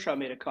 Clayton Kershaw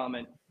made a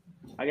comment.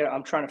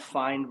 I'm trying to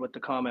find what the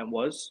comment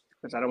was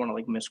because I don't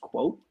want to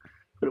misquote,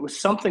 but it was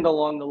something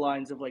along the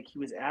lines of he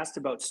was asked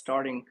about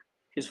starting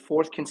his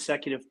fourth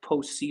consecutive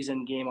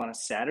postseason game on a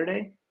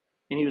Saturday,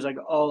 and he was like,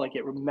 "Oh, it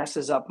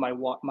messes up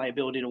my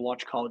ability to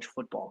watch college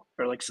football,"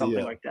 or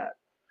something like that.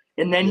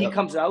 And then he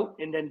comes out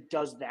and then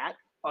does that.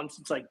 It's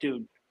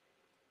dude,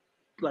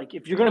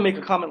 if you're gonna make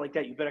a comment like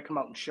that, you better come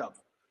out and shove,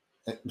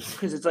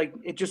 because it's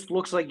it just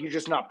looks like you're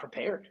just not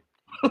prepared.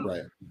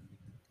 Right.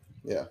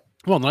 Yeah.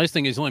 Well, the nice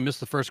thing is he only missed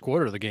the first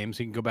quarter of the game,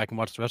 so you can go back and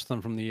watch the rest of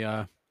them from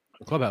the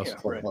clubhouse. Yeah,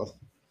 right.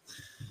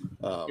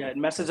 It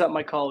messes up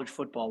my college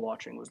football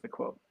watching was the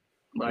quote.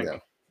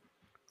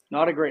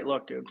 Not a great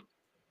look, dude.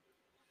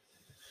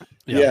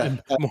 Yeah.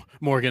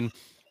 Morgan,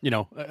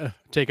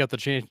 take out the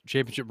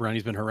championship run.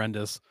 He's been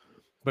horrendous,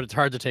 but it's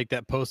hard to take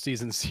that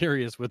postseason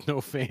serious with no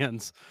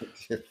fans.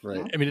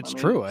 Right. I mean, it's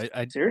true.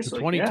 I seriously,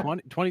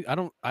 2020,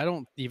 I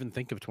don't even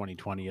think of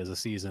 2020 as a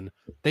season.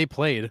 They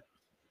played.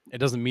 It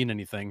doesn't mean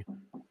anything.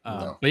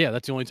 No. But yeah,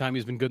 that's the only time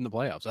he's been good in the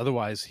playoffs.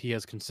 Otherwise, he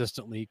has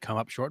consistently come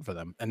up short for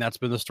them, and that's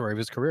been the story of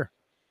his career.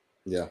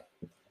 Yeah.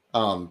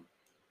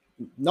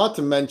 Not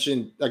to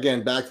mention,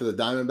 again, back to the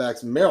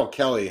Diamondbacks, Merrill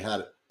Kelly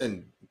had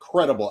an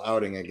incredible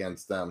outing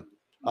against them.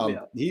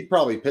 He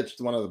probably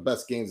pitched one of the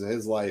best games of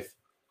his life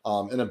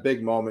in a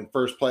big moment,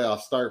 first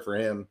playoff start for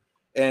him.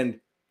 And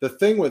the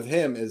thing with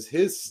him is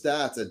his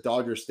stats at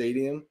Dodger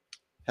Stadium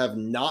have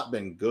not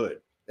been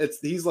good.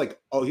 He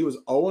was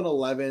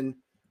 0-11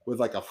 with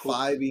a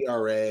 5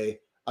 ERA.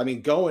 I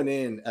mean, going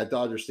in at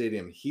Dodger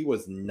Stadium, he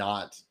was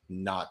not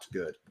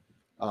good.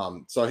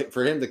 So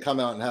for him to come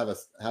out and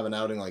have an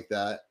outing like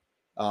that,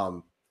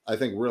 I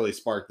think really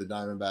sparked the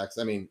Diamondbacks.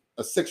 I mean,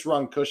 a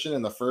 6-run cushion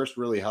in the first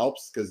really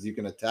helps because you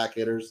can attack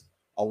hitters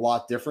a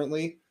lot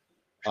differently.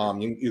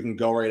 You can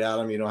go right at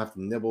them. You don't have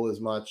to nibble as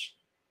much.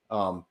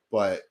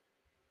 But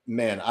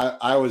man,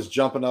 I was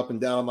jumping up and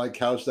down on my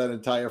couch that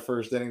entire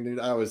first inning, dude.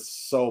 I was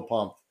so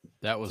pumped.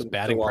 That was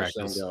batting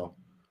practice. Them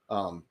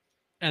go.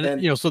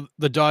 And so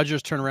the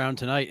Dodgers turn around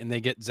tonight and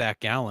they get Zach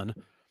Gallen.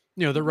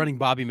 They're running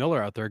Bobby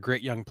Miller out there, a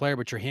great young player,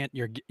 but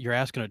you're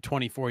asking a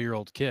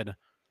 24-year-old kid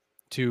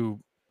to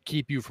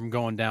keep you from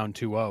going down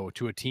 2-0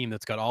 to a team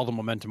that's got all the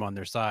momentum on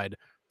their side,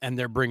 and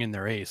they're bringing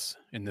their ace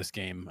in this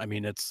game. I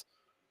mean,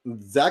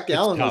 Zach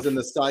Gallen was in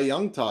the Cy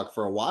Young talk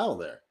for a while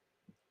there.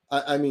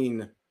 I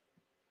mean,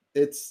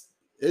 it's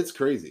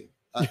crazy.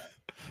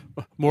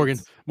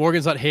 Morgan's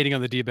not hating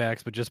on the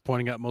D-backs, but just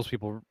pointing out most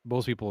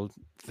people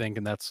think,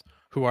 and that's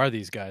who are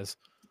these guys?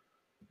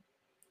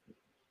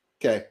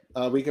 Okay,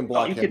 we can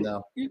block him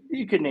now.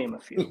 You could name a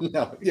few.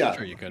 No, yeah,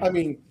 sure you could. I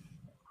mean,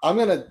 I'm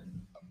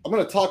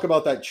gonna talk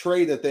about that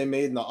trade that they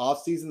made in the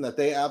offseason that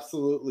they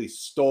absolutely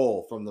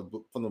stole from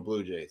the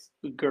Blue Jays.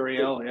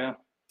 Gurriel, yeah.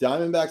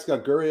 Diamondbacks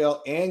got Gurriel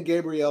and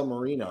Gabriel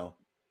Marino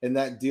in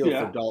that deal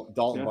for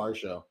Dalton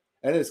Varsho,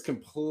 and it's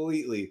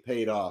completely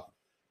paid off.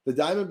 The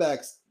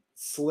Diamondbacks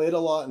slid a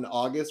lot in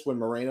August when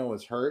Moreno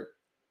was hurt.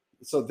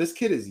 So this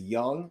kid is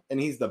young, and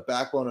he's the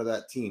backbone of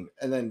that team.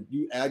 And then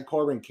you add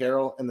Corbin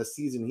Carroll and the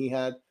season he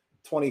had,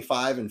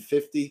 25 and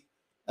 50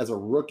 as a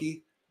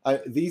rookie.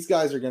 These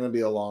guys are going to be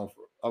along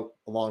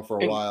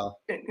for a while.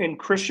 And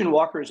Christian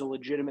Walker is a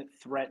legitimate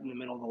threat in the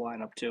middle of the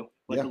lineup too.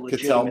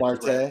 Ketel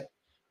Marte.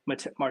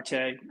 Marte.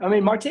 I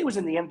mean, Marte was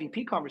in the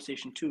MVP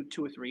conversation two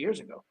or 3 years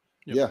ago.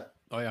 Yep. Yeah.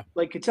 Oh yeah.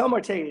 Ketel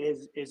Marte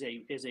is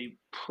a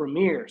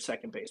premier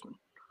second baseman.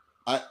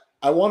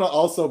 I want to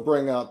also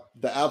bring up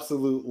the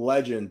absolute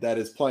legend that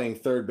is playing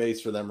third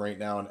base for them right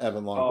now in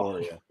Evan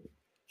Longoria.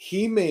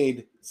 He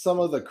made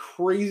some of the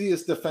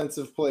craziest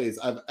defensive plays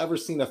I've ever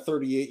seen a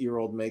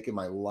 38-year-old make in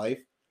my life.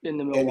 In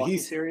the Milwaukee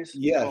series?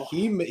 Yeah,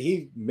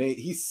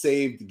 he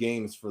saved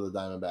games for the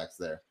Diamondbacks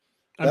there.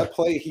 That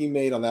play he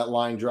made on that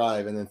line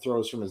drive and then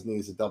throws from his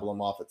knees to double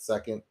him off at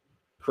second.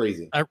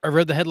 Crazy. I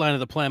read the headline of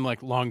the plan,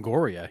 like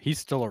Longoria. He's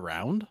still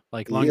around?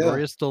 Like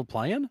Longoria's still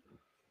playing?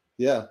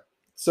 Yeah.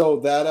 So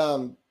that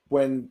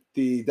when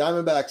the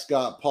Diamondbacks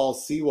got Paul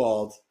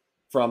Sewald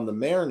from the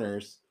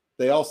Mariners,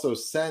 they also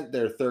sent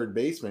their third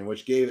baseman,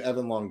 which gave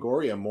Evan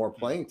Longoria more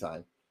playing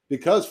time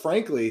because,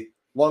 frankly,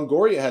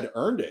 Longoria had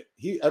earned it.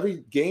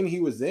 Every game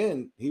he was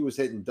in, he was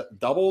hitting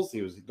doubles.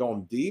 He was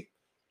going deep.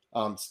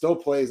 Still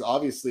plays,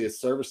 obviously, a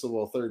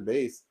serviceable third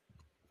base.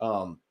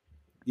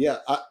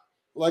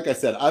 Like I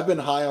said, I've been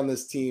high on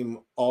this team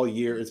all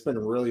year. It's been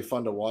really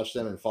fun to watch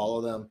them and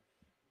follow them.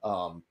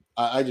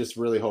 I just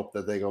really hope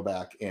that they go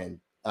back and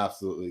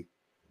absolutely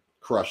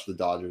crush the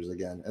Dodgers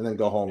again and then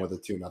go home with a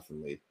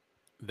 2-0 lead.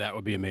 That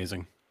would be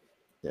amazing.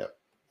 Yeah,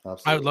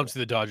 absolutely. I would love to see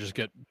the Dodgers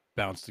get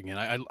bounced again.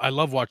 I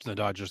love watching the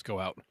Dodgers go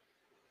out.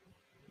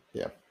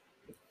 Yeah.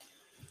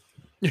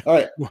 All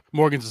right.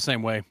 Morgan's the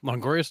same way.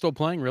 Longoria's still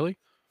playing, really?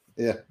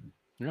 Yeah.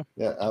 Yeah.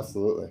 Yeah,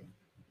 absolutely.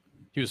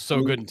 He was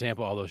so good in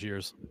Tampa all those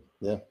years.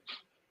 Yeah.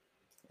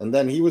 And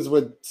then he was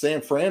with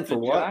San Fran for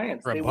what?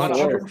 Giants. They won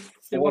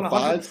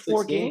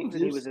 104 games,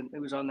 and he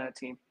was on that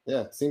team.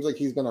 Yeah, it seems like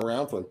he's been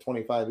around for like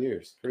 25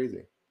 years.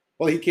 Crazy.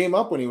 Well, he came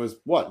up when he was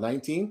what,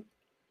 19?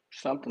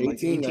 Something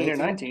 18, like 18 or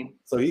 19.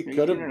 So he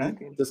could have.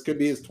 This could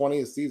be his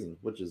 20th season,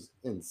 which is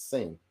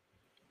insane.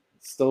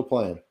 Still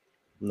playing,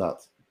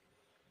 nuts.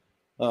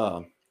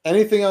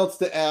 Anything else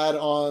to add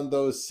on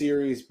those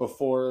series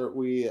before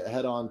we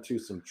head on to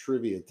some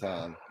trivia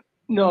time?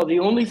 No, the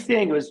only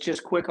thing was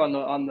just quick on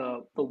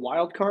the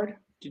wild card.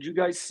 Did you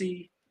guys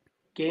see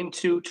Game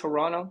 2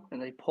 Toronto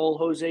and they pull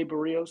Jose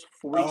Barrios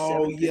 47?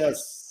 Oh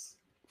yes.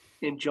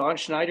 And John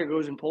Schneider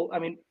goes and pull. I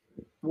mean,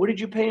 what did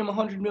you pay him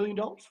 $100 million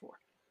for?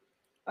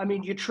 I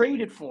mean, you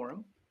traded for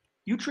him.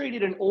 You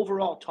traded an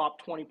overall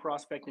top 20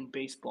 prospect in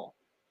baseball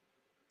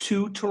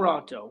to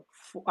Toronto.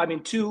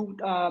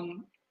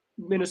 To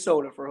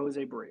Minnesota for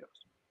Jose Barrios.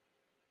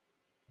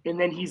 And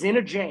then he's in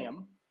a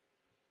jam.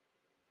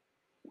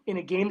 In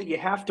a game that you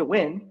have to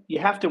win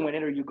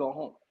it or you go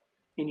home.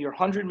 And your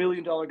 $100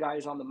 million guy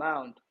is on the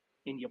mound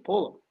and you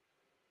pull him.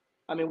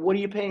 I mean, what are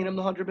you paying him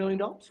the $100 million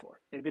for?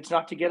 If it's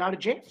not to get out of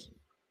jams.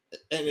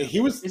 And he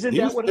was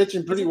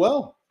pitching pretty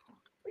well.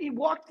 He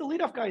walked the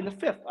leadoff guy in the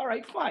 5th. All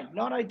right, fine.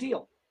 Not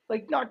ideal.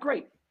 Like, not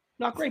great.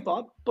 Not great,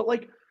 Bob. But,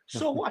 like,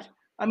 so what?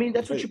 I mean,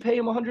 that's what you pay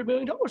him $100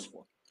 million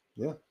for.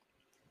 Yeah.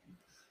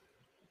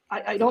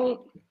 I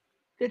don't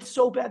 – it's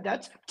so bad.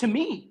 That's – to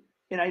me –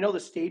 and I know the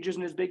stage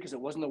isn't as big because it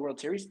wasn't the World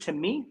Series. To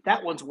me,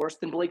 that one's worse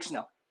than Blake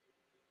Snell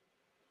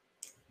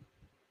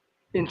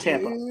in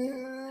Tampa.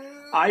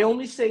 I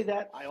only say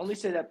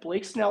that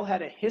Blake Snell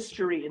had a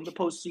history in the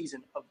postseason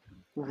of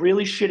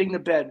really shitting the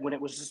bed when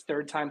it was his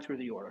 3rd time through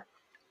the order.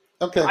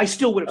 Okay. I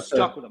still would have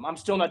stuck with him. I'm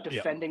still not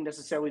defending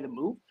necessarily the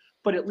move,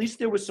 but at least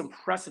there was some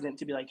precedent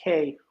to be like,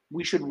 hey,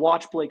 we should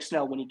watch Blake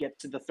Snell when he gets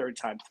to the 3rd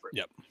time through.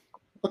 Yep.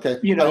 Okay.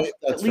 You know,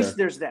 at least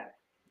there's that.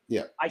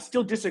 Yeah. I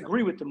still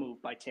disagree with the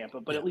move by Tampa,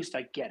 but at least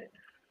I get it.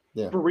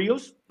 Yeah.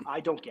 Barrios, I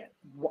don't get.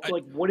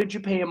 What did you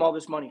pay him all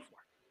this money for?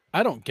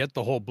 I don't get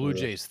the whole Blue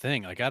Jays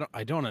thing. Like,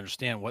 I don't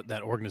understand what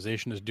that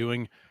organization is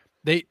doing.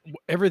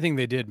 Everything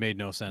they did made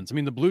no sense. I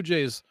mean, the Blue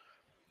Jays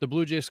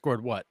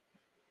scored what?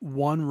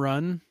 1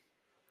 run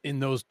in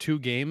those 2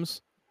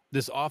 games.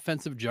 This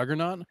offensive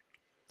juggernaut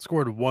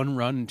scored 1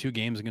 run in 2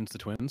 games against the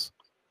Twins.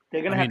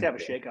 They're gonna have to have a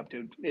shakeup,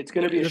 dude. It's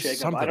gonna be a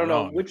shakeup. I don't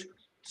know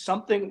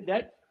something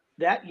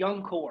that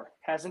young core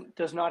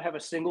does not have a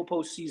single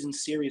postseason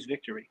series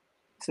victory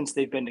since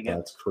they've been together.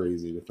 That's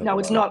crazy to think Now, about.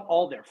 it's not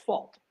all their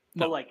fault,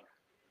 but like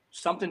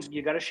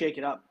you got to shake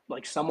it up.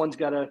 Like someone's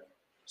got to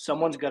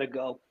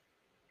go.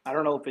 I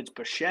don't know if it's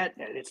Bichette.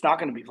 It's not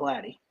going to be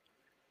Vladdy.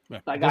 Yeah,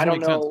 like I don't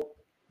know.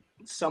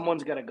 Sense.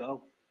 Someone's got to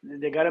go.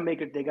 They got to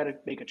make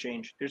a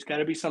change. There's got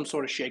to be some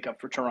sort of shakeup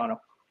for Toronto.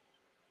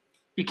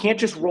 You can't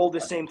just roll the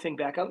same thing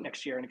back out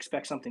next year and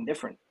expect something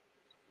different.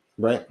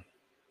 Right.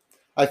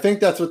 I think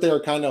that's what they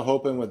were kind of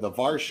hoping with the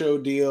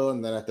Varsho deal,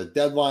 and then at the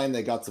deadline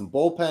they got some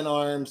bullpen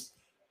arms.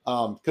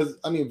 Because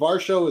I mean,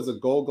 Varsho is a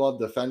Gold Glove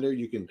defender.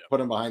 You can put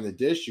him behind the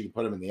dish. You can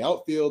put him in the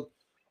outfield.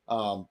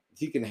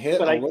 He can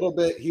hit a little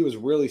bit. He was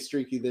really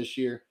streaky this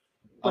year.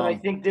 But I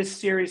think this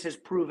series has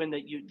proven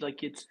that you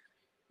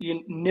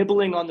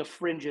nibbling on the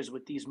fringes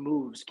with these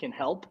moves can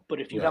help.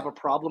 But if you have a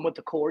problem with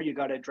the core, you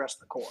got to address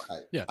the core.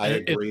 I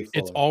agree.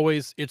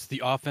 It's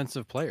the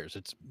offensive players.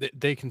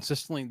 They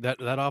consistently that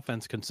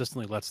offense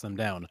consistently lets them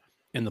down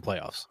in the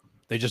playoffs.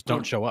 They just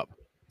don't show up.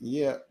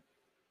 Yeah.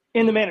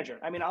 And the manager.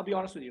 I mean, I'll be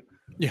honest with you.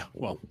 Yeah.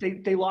 Well,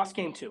 they lost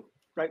game 2,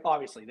 right?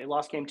 Obviously, they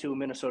lost game 2 and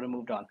Minnesota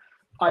moved on.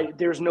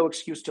 There's no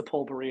excuse to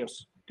pull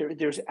Barrios.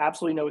 There's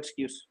absolutely no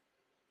excuse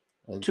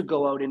to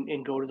go out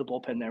and go to the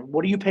bullpen there.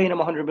 What are you paying him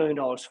 $100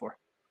 million for?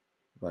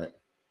 Right.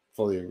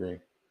 Fully agree.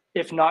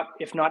 If not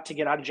to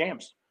get out of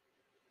jams.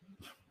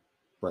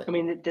 Right. I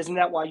mean, isn't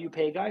that why you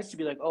pay guys to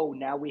be like, oh,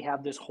 now we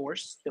have this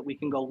horse that we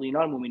can go lean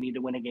on when we need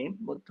to win a game?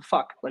 What the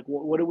fuck? Like,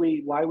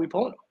 why are we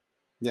pulling him?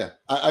 Yeah.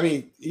 I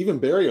mean, even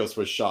Barrios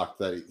was shocked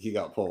that he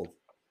got pulled,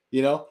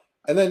 you know?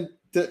 And then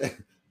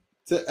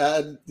to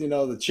add,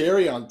 the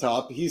cherry on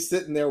top, he's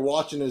sitting there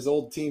watching his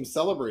old team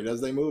celebrate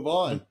as they move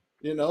on.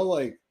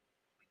 Like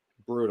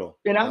brutal.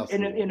 And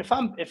if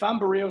I'm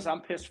Berríos,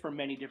 I'm pissed for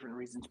many different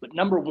reasons. But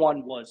number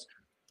one was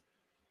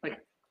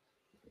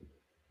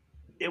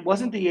it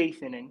wasn't the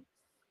 8th inning.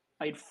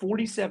 I had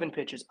 47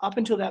 pitches. Up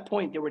until that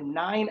point, there were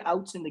 9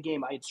 outs in the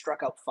game. I had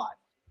struck out 5.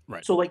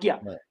 Right. So did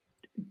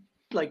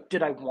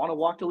I want to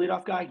walk the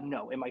leadoff guy?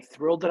 No. Am I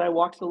thrilled that I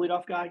walked the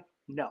leadoff guy?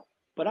 No.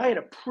 But I had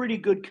a pretty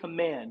good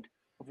command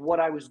of what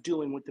I was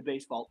doing with the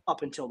baseball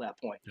up until that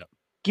point. Yep.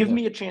 Give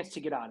me a chance to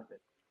get out of it.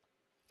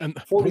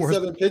 And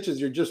 47 pitches,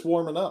 you're just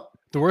warming up.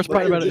 The worst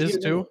part about it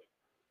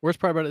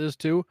is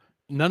too,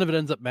 none of it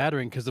ends up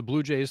mattering because the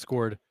Blue Jays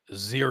scored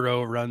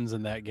 0 runs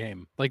in that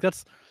game. Right.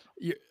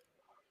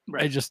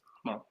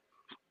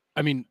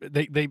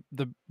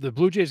 The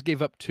Blue Jays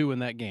gave up 2 in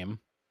that game,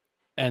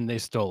 and they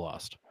still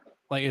lost.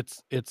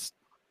 It's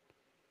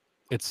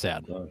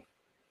sad.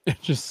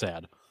 It's just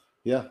sad.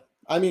 Yeah.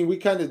 I mean, we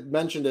kind of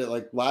mentioned it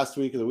last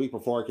week or the week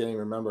before. I can't even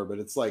remember, but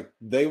it's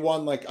they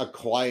won a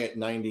quiet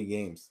 90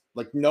 games.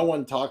 No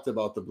one talked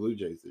about the Blue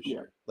Jays this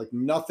year.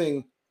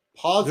 Nothing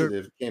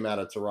positive came out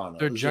of Toronto.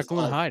 They're Jekyll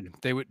and Hyde.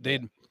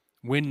 They'd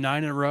win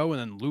 9 in a row and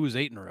then lose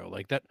 8 in a row.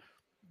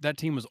 That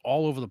team was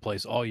all over the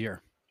place all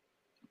year.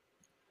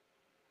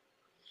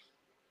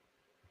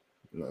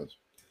 Yeah.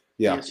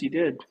 Yes, he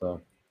did.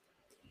 So,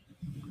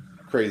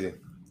 crazy.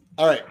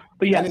 All right.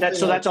 But yeah,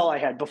 that's all I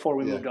had before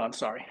we moved on.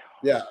 Sorry.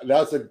 Yeah,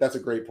 that's a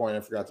great point.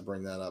 I forgot to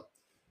bring that up.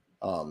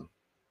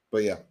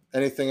 But yeah,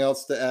 anything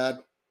else to add?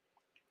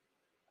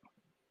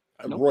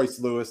 Nope. Royce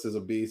Lewis is a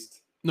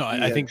beast. No,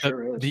 I think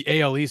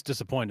the AL East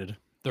disappointed.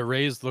 The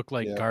Rays looked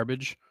like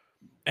garbage,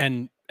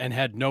 and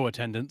had no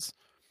attendance.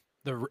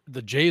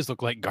 The Jays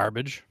look like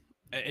garbage.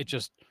 It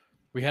just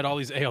we had all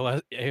these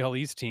AL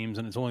East teams,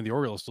 and it's only the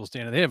Orioles still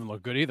standing. They haven't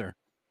looked good either.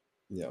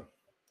 Yeah,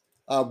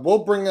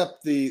 we'll bring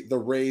up the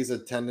Rays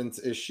attendance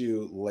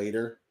issue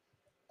later.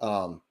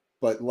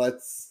 But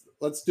let's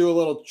do a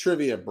little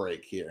trivia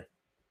break here.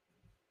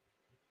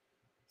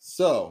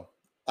 So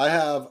I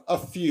have a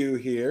few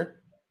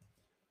here.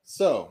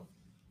 So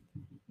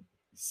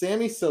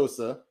Sammy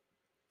Sosa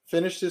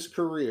finished his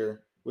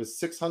career with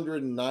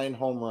 609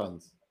 home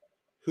runs.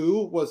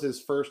 Who was his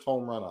first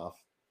home run off?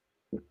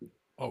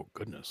 Oh,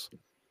 goodness.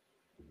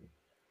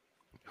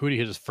 Who did he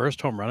hit his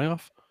first home run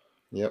off?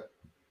 Yep.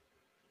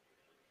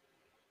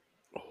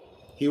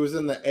 He was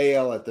in the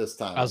AL at this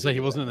time. I was saying he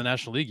wasn't in the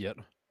National League yet.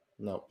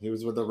 No, he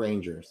was with the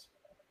Rangers.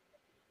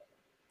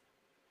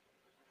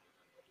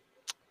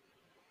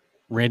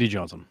 Randy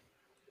Johnson.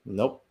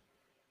 Nope.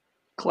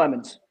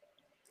 Clemens.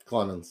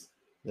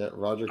 Yeah,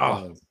 Roger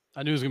Clemens.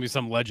 I knew it was going to be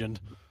some legend.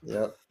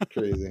 Yep,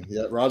 crazy.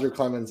 Yeah, Roger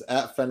Clemens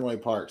at Fenway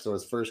Park. So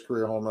his first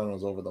career home run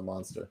was over the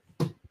Monster.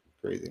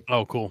 Crazy.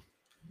 Oh, cool.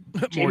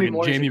 Jamie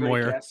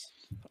Moyer.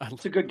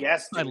 It's a good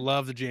guess. I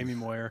love the Jamie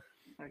Moyer.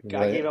 That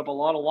guy gave up a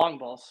lot of long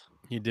balls.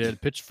 He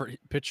did. Pitch for.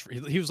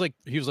 He was like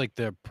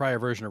the prior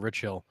version of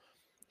Rich Hill.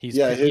 He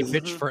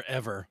pitched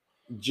forever.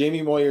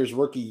 Jamie Moyer's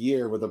rookie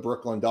year with the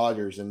Brooklyn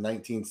Dodgers in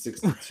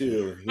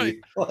 1962.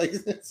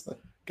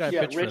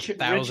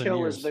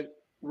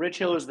 Rich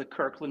Hill is the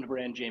Kirkland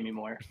brand Jamie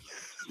Moyer.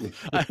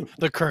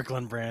 The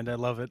Kirkland brand. I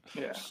love it.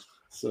 Yeah.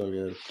 So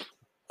good.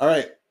 All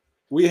right.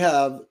 We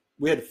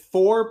had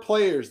 4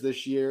 players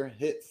this year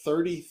hit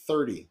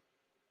 30-30.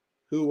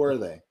 Who were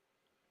they?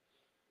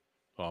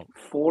 Well,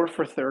 4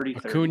 for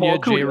 30-30. Acuna,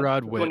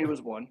 J-Rod, Witt. Acuna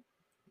was 1.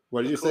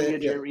 What did you say?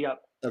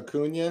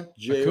 Acuna,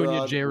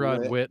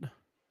 J-Rod, Witt.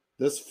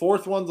 This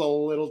 4th one's a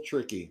little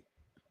tricky.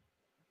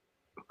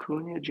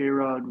 Acuna,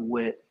 J-Rod,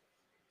 Witt.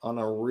 On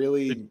a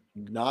really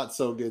not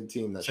so good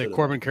team.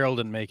 Corbin Carroll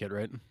didn't make it,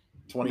 right?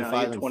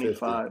 25 and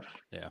 25.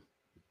 Yeah.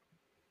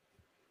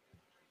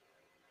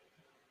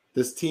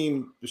 This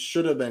team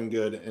should have been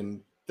good,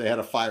 and they had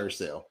a fire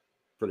sale,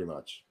 pretty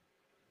much.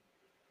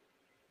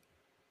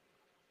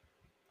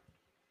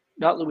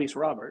 Not Luis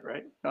Robert,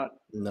 right?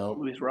 No.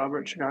 Luis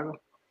Robert, Chicago.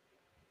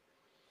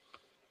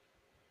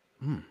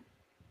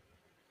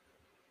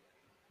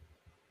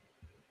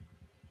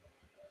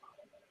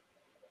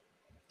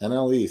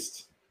 NL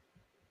East.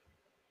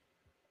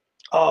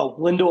 Oh,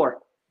 Lindor.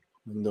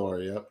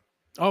 Lindor, yep.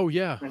 Oh,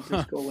 yeah.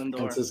 Francisco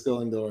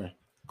Lindor.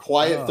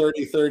 Quiet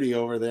 30-30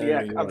 over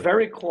there. Yeah, a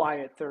very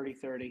quiet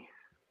 30-30.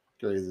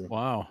 Crazy.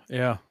 Wow.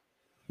 Yeah.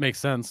 Makes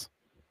sense.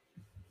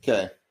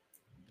 Okay.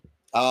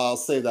 I'll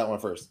save that one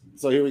first.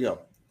 So here we go.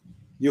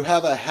 You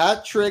have a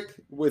hat trick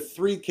with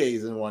 3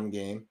 Ks in one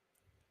game.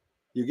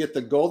 You get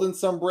the golden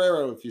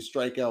sombrero if you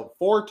strike out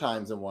 4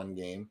 times in one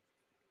game.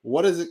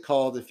 What is it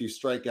called if you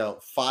strike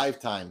out 5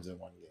 times in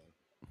one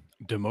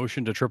game?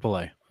 Demotion to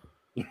AAA.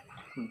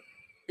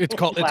 It's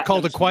called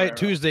a quiet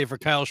Tuesday for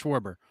Kyle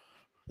Schwarber.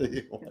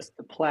 It's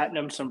the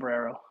platinum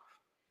sombrero.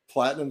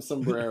 Platinum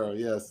sombrero,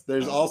 yes.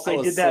 There's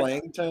also a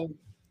slang term.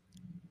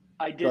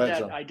 I did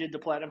that. I did the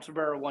platinum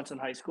sombrero once in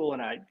high school,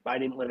 and I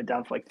didn't live it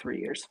down for like 3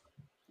 years.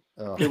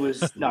 Oh. It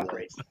was not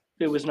great.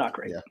 It was not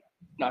great. Yeah.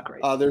 Not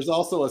great. There's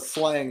also a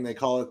slang. They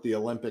call it the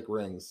Olympic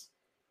rings.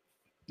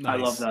 Nice.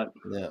 I love that.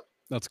 Yeah.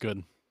 That's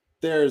good.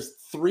 There's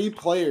 3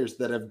 players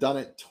that have done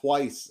it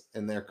twice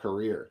in their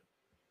career.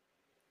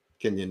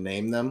 Can you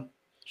name them?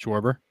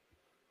 Schwarber?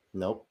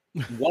 Nope.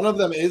 One of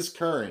them is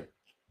current.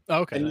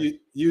 Okay. And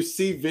you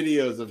see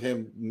videos of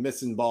him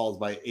missing balls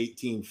by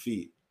 18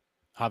 feet.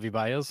 Javi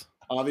Baez?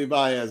 Javi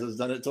Baez has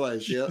done it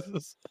twice, yeah.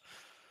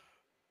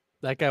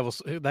 That guy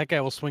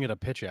will swing at a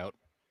pitch out.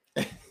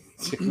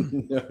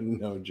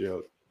 no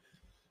joke.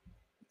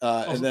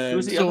 And then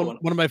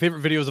one of my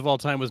favorite videos of all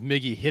time was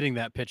Miggy hitting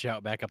that pitch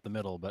out back up the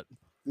middle, but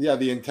yeah,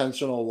 the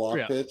intentional walk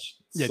pitch.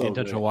 Yeah, so the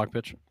intentional walk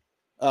pitch.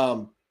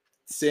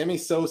 Sammy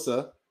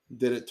Sosa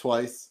did it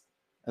twice,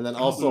 and then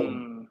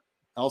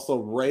also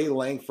Ray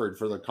Langford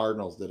for the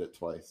Cardinals did it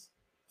twice.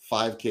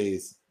 5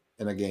 Ks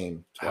in a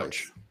game twice.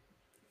 Ouch.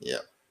 Yeah.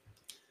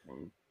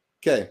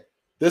 Okay,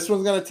 this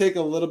one's going to take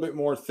a little bit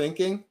more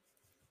thinking,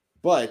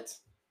 but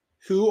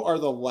who are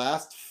the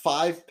last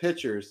 5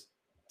 pitchers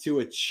to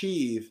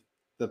achieve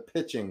the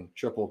pitching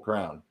Triple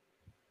Crown?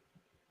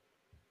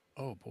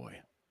 Oh boy.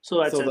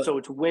 So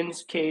it's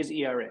wins, Ks,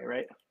 ERA,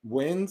 right?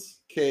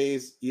 Wins,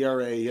 Ks,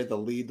 ERA. You had to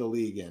lead the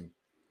league in.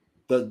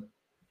 The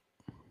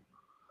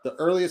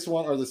earliest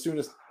one, or the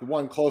soonest, the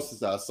one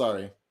closest to us,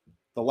 sorry.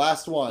 The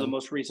last one the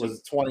most recent,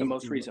 was 20. The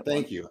most recent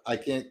Thank you. I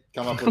can't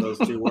come up with those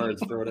 2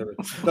 words for whatever.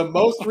 The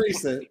most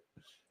recent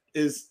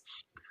is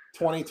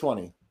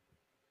 2020.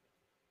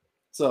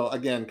 So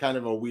again, kind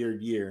of a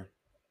weird year.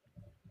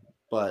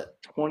 But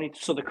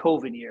so the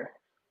COVID year.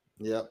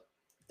 Yep.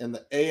 And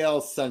the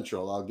AL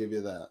Central, I'll give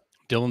you that.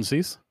 Dylan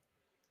Cease?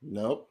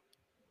 Nope.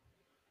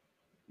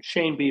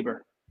 Shane Bieber.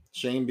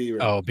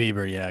 Oh,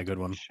 Bieber, yeah, good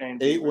one.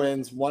 8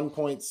 wins,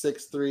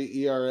 1.63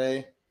 ERA,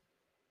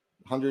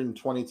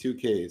 122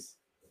 Ks.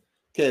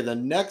 Okay, the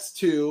next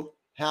 2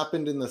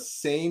 happened in the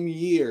same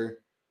year,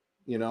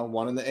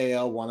 one in the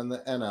AL, one in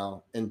the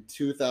NL, in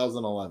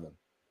 2011.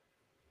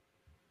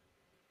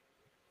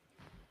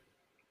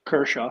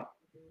 Kershaw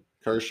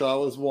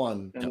was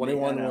 1.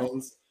 21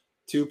 wins,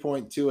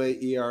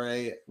 2.28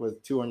 ERA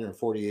with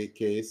 248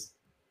 Ks.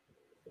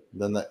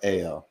 Then the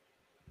AL.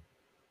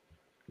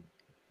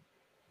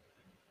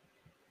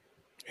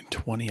 In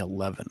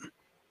 2011.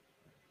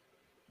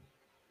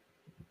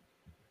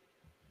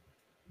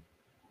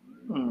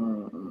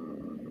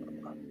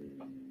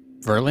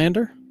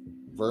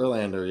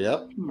 Verlander,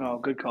 yep. No,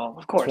 good call.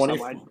 Of course,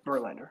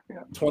 Verlander.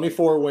 Yeah.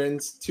 24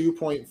 wins,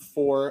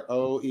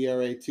 2.40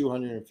 ERA,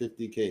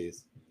 250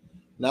 Ks.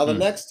 Now the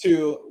next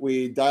 2,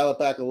 we dial it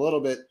back a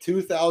little bit.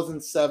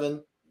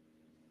 2007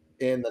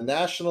 in the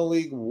National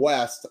League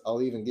West.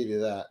 I'll even give you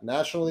that.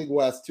 National League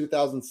West,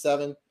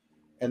 2007,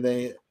 and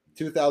then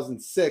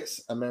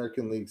 2006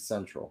 American League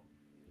Central.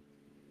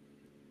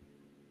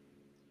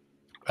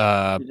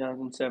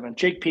 2007.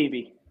 Jake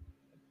Peavy,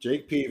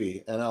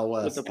 NL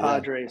West. with the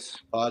Padres.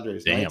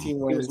 Damn. 19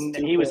 wins.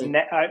 He was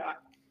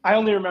I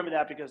only remember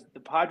that because the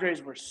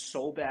Padres were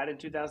so bad in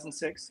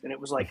 2006, and it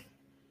was like,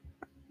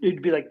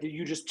 it'd be like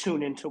you just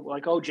tune into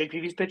like, oh, Jake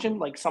Peavy's pitching,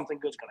 like something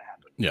good's gonna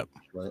happen. Yep.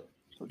 Right.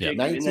 So and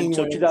then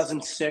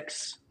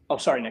 2006. Oh,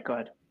 sorry, Nick. Go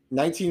ahead.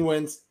 19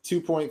 wins,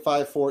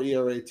 2.54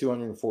 ERA,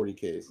 240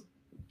 Ks.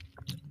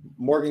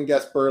 Morgan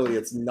guessed Burley.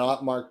 It's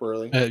not Mark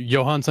Burley.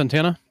 Johan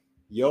Santana.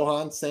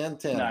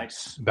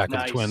 Nice. Back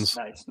with the Twins.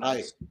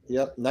 Nice.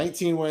 Yep.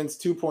 19 wins,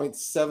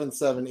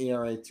 2.77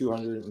 ERA,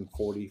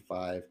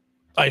 245.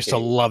 I used to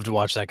love to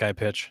watch that guy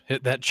pitch.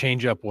 That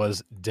changeup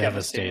was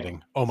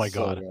devastating. Oh my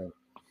God. Good.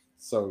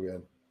 So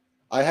good.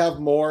 I have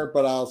more,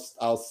 but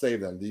I'll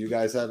save them. Do you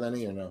guys have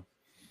any or no?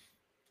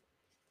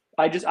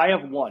 I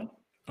have one.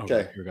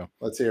 Okay, here we go.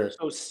 Let's hear it.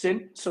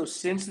 So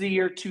since the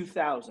year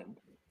 2000,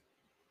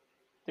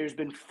 there's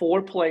been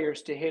 4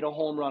 players to hit a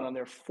home run on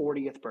their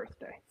 40th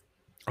birthday.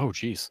 Oh,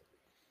 geez.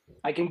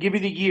 I can give you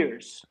the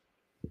years.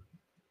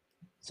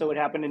 So it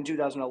happened in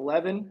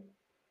 2011,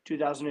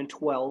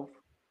 2012,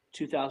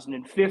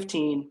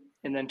 2015,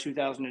 and then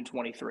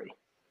 2023.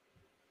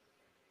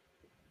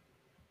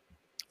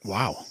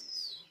 Wow.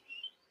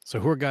 So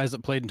who are guys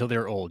that played until they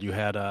were old? You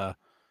had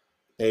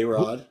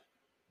A-Rod.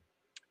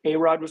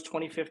 A-Rod was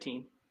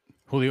 2015.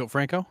 Julio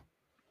Franco?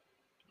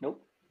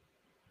 Nope.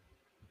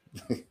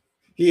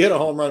 He hit a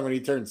home run when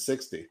he turned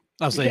 60.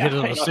 I'll say hit it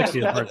on his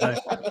 60th birthday.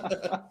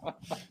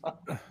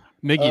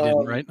 Miggy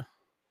didn't, right?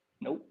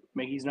 Nope.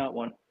 Miggy's not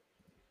one.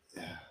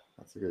 Yeah,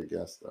 that's a good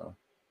guess, though.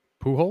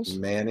 Pujols?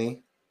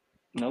 Manny?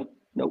 Nope.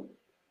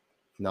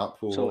 Not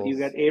Pujols. So you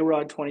got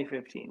A-Rod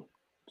 2015.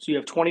 So you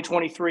have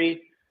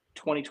 2023,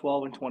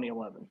 2012, and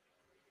 2011.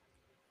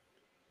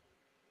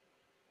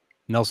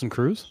 Nelson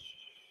Cruz?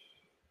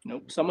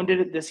 Nope. Someone did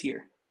it this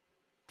year.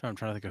 I'm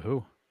trying to think of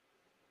who.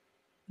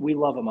 We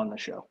love him on the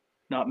show.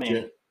 Not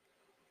Manny.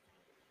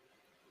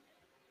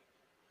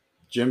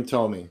 Jim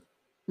Thome.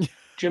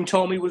 Jim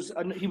Thome was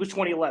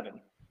 2011.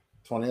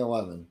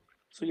 2011.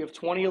 So you have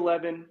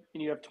 2011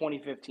 and you have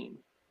 2015.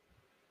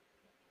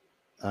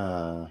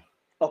 Oh,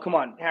 come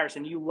on,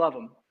 Harrison, you love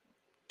him.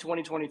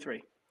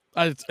 2023.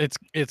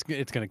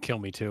 It's gonna kill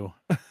me too.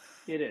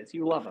 It is.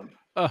 You love him.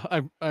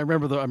 I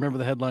remember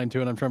the headline too,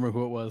 and I'm trying to remember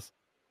who it was.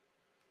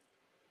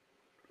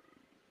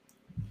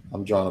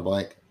 I'm drawing a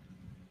blank.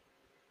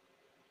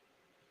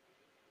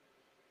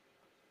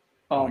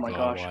 Oh my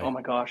gosh. Oh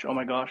my gosh. Oh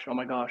my gosh. Oh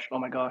my gosh. Oh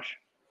my gosh.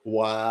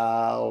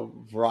 Wow.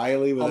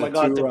 Riley with a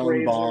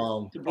 2-run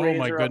bomb. Oh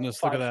my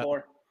goodness. Look at that.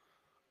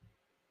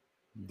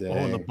 Dang.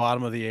 Oh, in the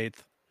bottom of the 8th.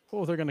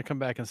 Oh, they're going to come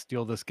back and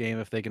steal this game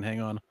if they can hang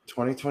on.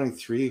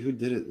 2023. Who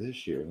did it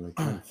this year? They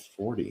turned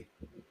 40.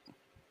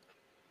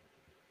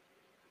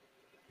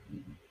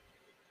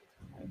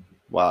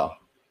 Wow.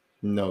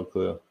 No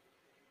clue.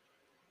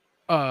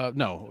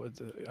 No.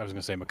 I was going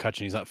to say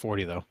McCutcheon. He's not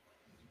 40, though.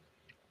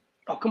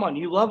 Oh, come on.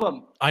 You love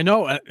him. I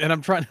know, and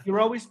I'm trying. You're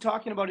always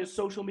talking about his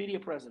social media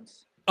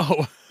presence.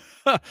 Oh,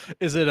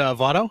 is it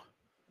Votto?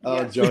 Oh,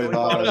 yes, Joey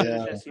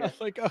Votto, yeah.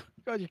 Like, oh,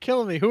 God, you're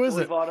killing me. Who is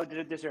Joey it? Votto did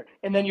it this year.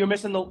 And then you're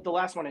missing the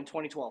last one in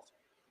 2012.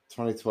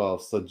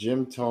 2012. So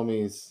Jim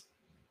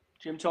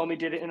Thome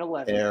did it in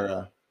 11.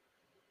 Era.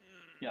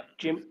 Yeah.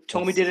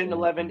 Thome did it in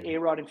 11,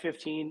 A-Rod in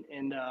 15,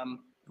 and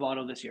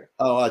Votto this year.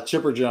 Oh,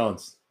 Chipper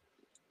Jones.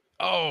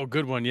 Oh,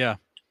 good one. Yeah.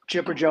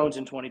 Chipper Jones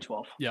in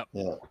 2012. Yep.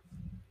 Yeah.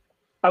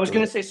 I was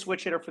going to say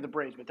switch hitter for the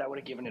Braves, but that would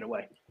have given it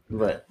away.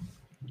 Right.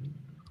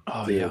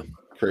 Oh, dude, yeah.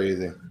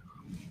 Crazy.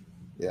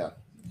 Yeah.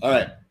 All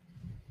right.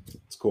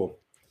 It's cool.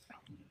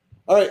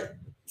 All right.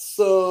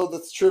 So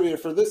that's trivia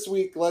for this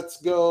week.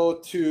 Let's go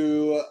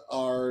to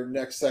our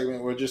next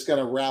segment. We're just going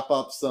to wrap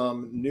up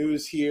some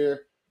news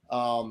here.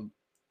 The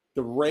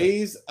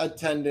Rays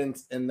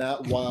attendance in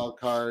that wild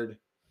card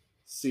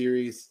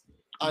series.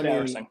 I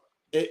mean,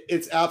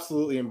 it's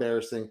absolutely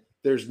embarrassing.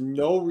 There's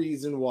no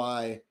reason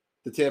why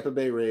the Tampa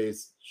Bay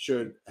Rays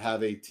should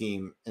have a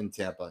team in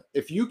Tampa.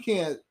 If you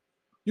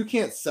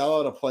can't sell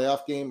out a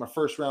playoff game, a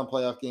first round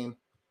playoff game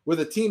with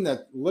a team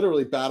that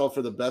literally battled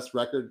for the best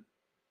record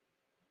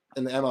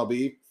in the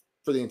MLB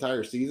for the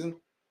entire season,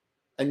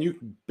 and you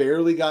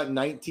barely got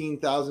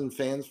 19,000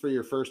 fans for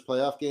your first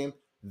playoff game,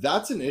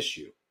 that's an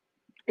issue.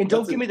 And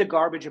don't give me the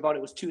garbage about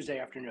it was Tuesday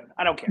afternoon.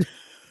 I don't care.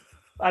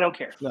 I don't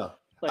care. No.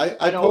 Like,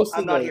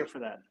 I'm not here for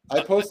that.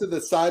 I posted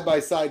the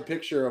side-by-side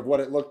picture of what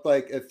it looked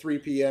like at 3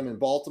 p.m. in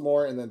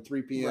Baltimore and then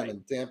 3 p.m.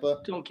 in Tampa.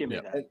 Don't give me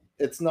that.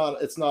 It's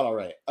not all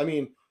right. I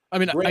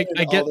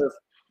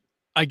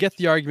get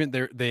the argument.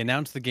 They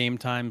announced the game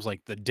times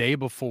like the day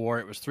before.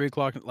 It was 3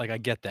 o'clock. Like, I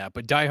get that.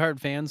 But diehard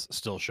fans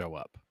still show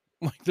up.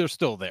 Like, they're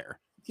still there.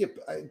 Yeah,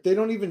 they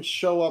don't even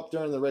show up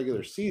during the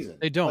regular season.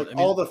 They don't. Like,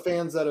 all the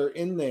fans that are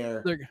in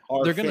there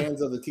are fans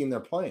of the team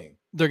they're playing.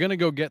 They're going to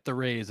go get the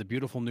Rays a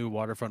beautiful new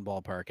waterfront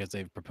ballpark, as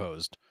they've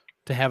proposed,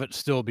 to have it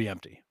still be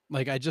empty.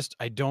 Like, I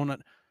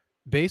don't.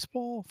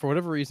 Baseball, for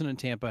whatever reason, in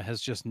Tampa has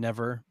just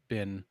never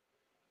been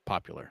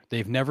popular.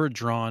 They've never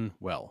drawn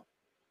well.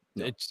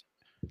 No.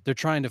 They're just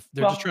trying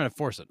to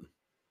force it.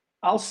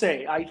 I'll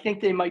say, I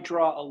think they might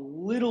draw a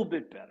little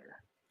bit better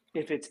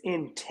if it's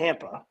in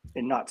Tampa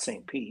and not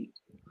St. Pete.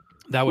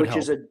 That would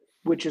help.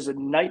 Which is a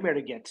nightmare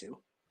to get to.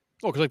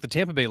 Oh, because like the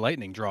Tampa Bay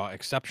Lightning draw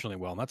exceptionally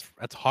well, and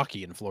that's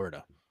hockey in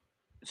Florida.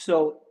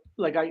 So,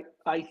 like,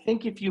 I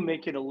think if you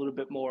make it a little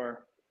bit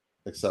more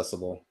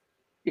accessible.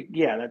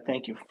 Yeah,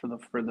 thank you for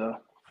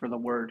the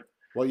word.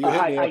 Well, you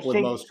hit me up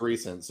with most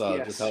recent, so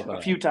yes, just help out.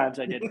 A few times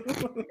I did.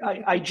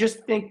 I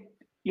just think,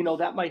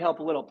 that might help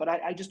a little, but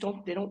I just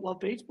don't. They don't love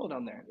baseball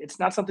down there. It's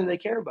not something they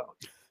care about.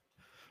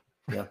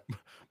 Yeah,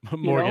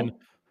 Morgan,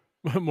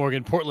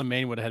 Portland,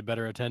 Maine would have had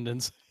better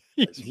attendance.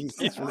 He's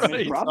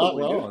right.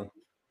 Probably, not wrong.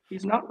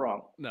 He's not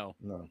wrong. No.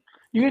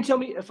 You can tell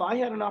me if I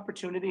had an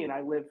opportunity and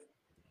I live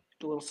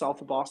a little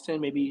south of Boston,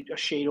 maybe a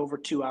shade over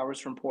 2 hours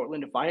from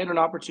Portland. If I had an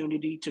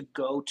opportunity to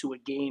go to a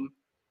game,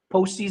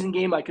 postseason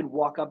game, I could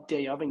walk up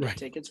day of and get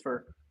tickets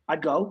for.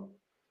 I'd go.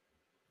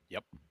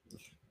 Yep,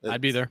 I'd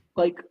be there.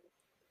 Like,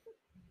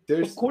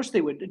 of course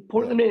they would.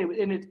 Portland,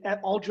 and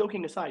all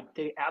joking aside,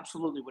 they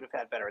absolutely would have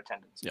had better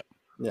attendance. Yep.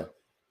 Yeah.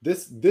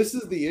 This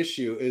is the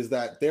issue, is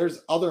that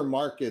there's other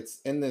markets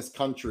in this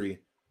country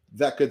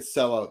that could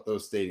sell out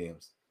those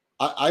stadiums.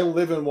 I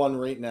live in one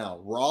right now.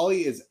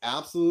 Raleigh is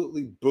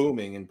absolutely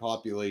booming in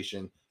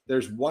population.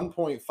 There's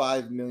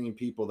 1.5 million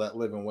people that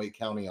live in Wake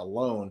County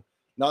alone,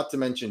 not to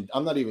mention,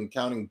 I'm not even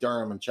counting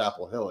Durham and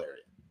Chapel Hill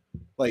area.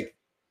 Like,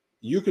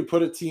 you could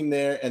put a team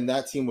there and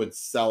that team would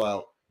sell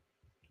out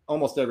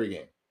almost every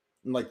game.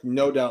 Like,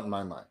 no doubt in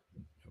my mind.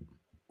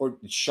 Or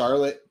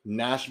Charlotte,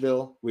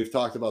 Nashville, we've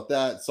talked about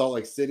that. Salt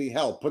Lake City,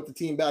 hell, put the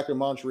team back in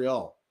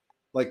Montreal.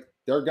 Like,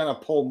 they're gonna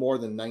pull more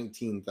than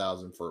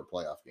 19,000 for a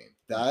playoff game.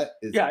 That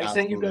is I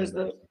sent you guys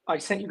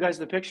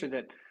the picture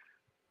that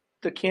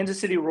the Kansas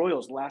City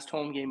Royals last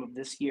home game of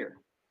this year,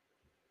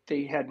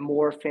 they had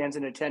more fans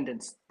in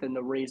attendance than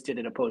the Rays did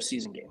at a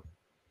postseason game.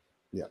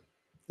 Yeah,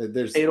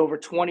 they had over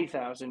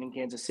 20,000 in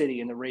Kansas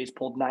City, and the Rays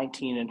pulled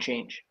 19 and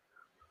change.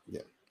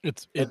 Yeah,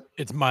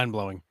 it's mind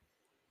blowing.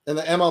 And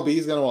the MLB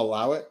is going to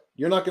allow it.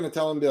 You're not going to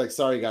tell them, be like,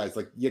 sorry guys,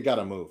 like, you got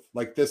to move.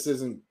 Like, this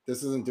isn't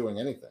doing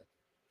anything.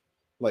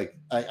 Like,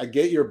 I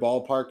get your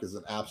ballpark is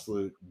an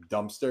absolute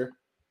dumpster,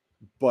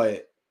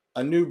 but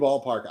a new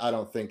ballpark, I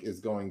don't think is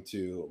going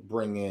to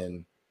bring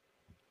in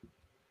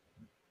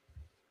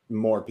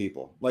more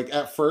people. Like,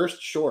 at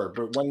first, sure,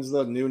 but when's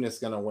the newness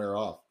going to wear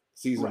off?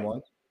 Season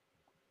one?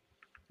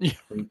 Yeah.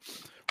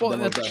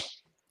 Well,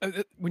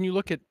 when you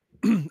look at,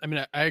 I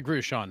mean, I agree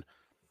with Sean.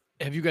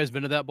 Have you guys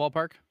been to that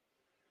ballpark?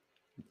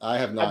 I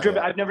have not.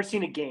 I've never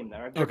seen a game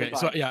there. Okay,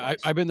 so yeah,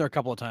 I've been there a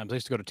couple of times. I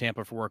used to go to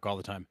Tampa for work all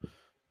the time.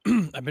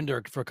 I've been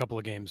there for a couple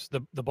of games.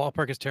 The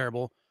ballpark is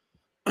terrible.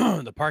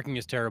 The parking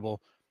is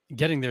terrible.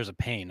 Getting there's a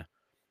pain,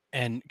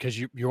 and because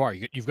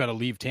you've got to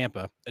leave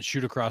Tampa and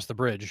shoot across the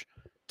bridge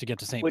to get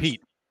to St.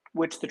 Pete.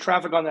 Which the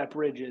traffic on that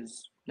bridge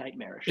is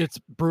nightmarish. It's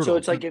brutal. So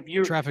it's like if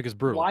you're traffic is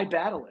brutal. Why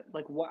battle it?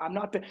 Like I'm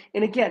not.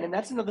 And again, and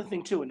that's another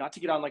thing too. And not to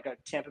get on like a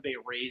Tampa Bay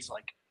Rays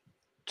like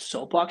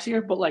soapbox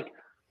here, but like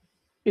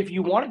if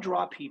you want to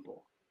draw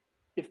people,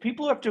 if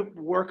people have to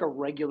work a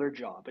regular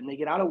job and they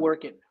get out of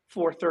work at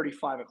 4:30,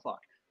 5 o'clock,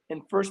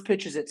 and first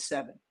pitch is at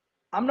 7,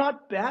 I'm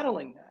not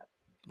battling that.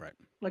 Right.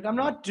 Like I'm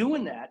not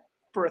doing that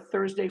for a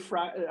Thursday,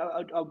 Friday,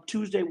 a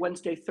Tuesday,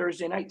 Wednesday,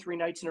 Thursday night, 3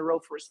 nights in a row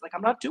for us. Like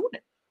I'm not doing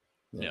it.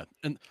 Yeah.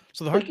 And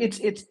so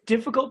it's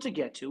difficult to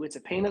get to. It's a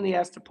pain in the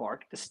ass to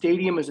park. The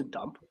stadium is a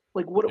dump.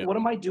 Like what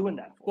am I doing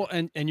that for?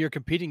 Well, and you're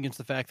competing against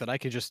the fact that I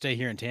could just stay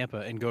here in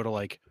Tampa and go to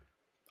like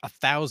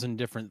 1,000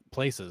 different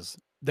places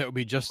that would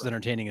be just as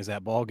entertaining as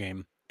that ball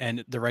game,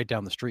 and they're right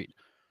down the street.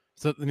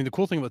 So I mean, the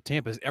cool thing about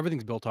Tampa is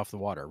everything's built off the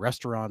water.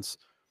 Restaurants,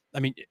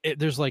 I mean,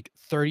 there's like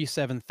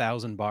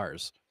 37,000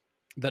 bars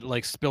that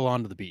like spill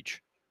onto the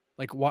beach.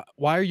 Like, why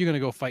are you going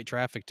to go fight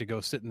traffic to go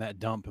sit in that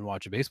dump and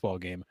watch a baseball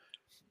game?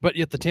 But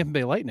yet the Tampa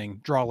Bay Lightning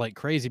draw like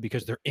crazy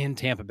because they're in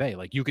Tampa Bay.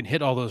 Like you can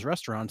hit all those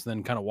restaurants and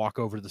then kind of walk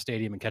over to the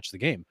stadium and catch the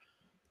game.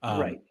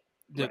 Right.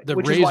 The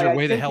Rays are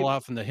way the hell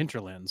off in the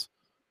hinterlands.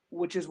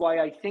 Which is why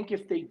I think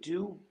if they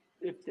do,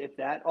 if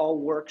that all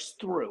works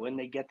through and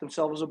they get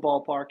themselves a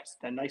ballpark,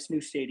 a nice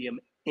new stadium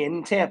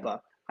in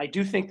Tampa, I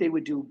do think they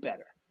would do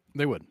better.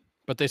 They would,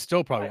 but they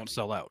still probably won't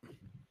sell out.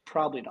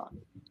 Probably not.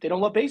 They don't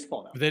love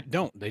baseball now. They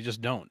don't. They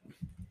just don't.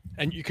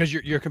 And because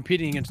you're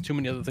competing against too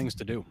many other things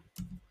to do.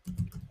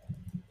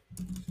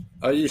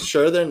 Are you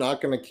sure they're not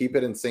going to keep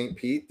it in St.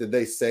 Pete? Did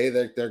they say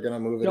that they're going to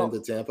move it into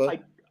Tampa?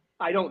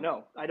 I don't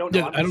know. I don't know.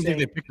 Yeah, I don't think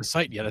they picked a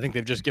site yet. I think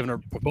they've just given a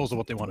proposal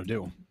what they want to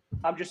do.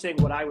 I'm just saying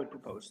what I would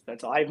propose.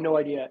 That's all. I have no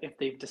idea if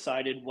they've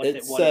decided what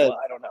they want.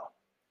 I don't know.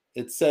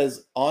 It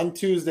says on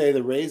Tuesday,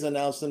 the Rays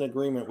announced an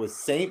agreement with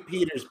St.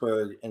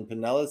 Petersburg and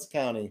Pinellas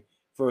County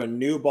for a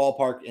new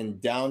ballpark in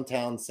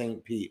downtown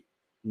St. Pete,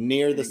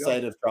 near the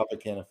site of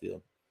Tropicana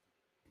Field.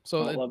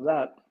 So I love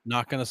that.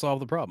 Not going to solve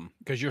the problem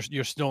because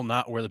you're still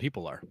not where the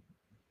people are.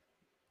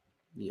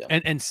 Yeah.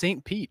 And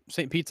St.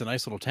 Pete's a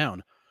nice little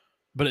town,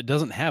 but it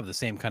doesn't have the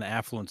same kind of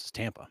affluence as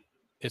Tampa.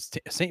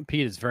 St.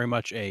 Pete is very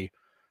much a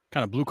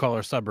kind of blue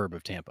collar suburb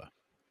of Tampa.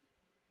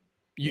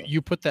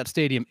 You put that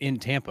stadium in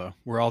Tampa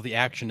where all the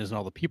action is and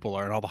all the people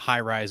are and all the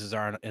high rises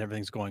are and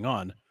everything's going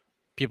on,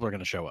 people are going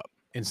to show up.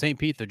 In St.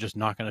 Pete, they're just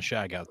not going to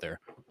shag out there.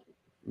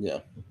 Yeah.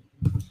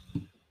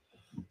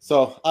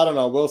 So I don't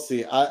know. We'll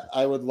see.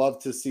 I would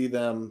love to see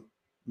them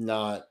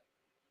not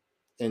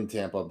in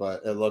Tampa,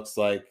 but it looks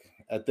like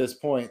at this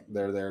point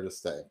they're there to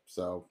stay.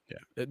 So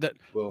yeah,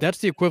 that's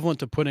the equivalent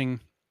to putting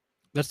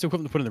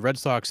the Red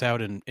Sox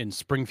out in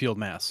Springfield,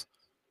 Mass,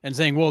 and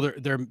saying, well,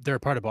 they're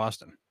part of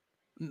Boston.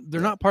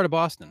 They're not part of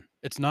Boston.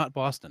 It's not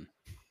Boston.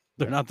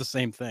 They're not the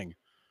same thing.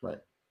 Right.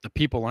 The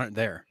people aren't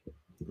there.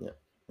 Yeah,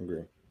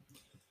 agree.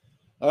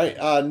 All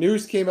right.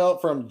 News came out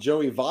from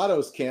Joey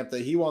Votto's camp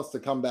that he wants to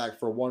come back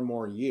for one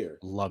more year.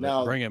 Love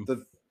it. Bring him.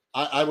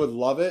 I would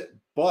love it,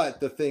 but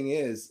the thing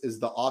is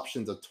the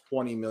option's a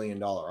 $20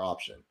 million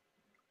option.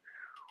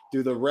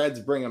 Do the Reds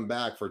bring him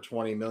back for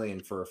 $20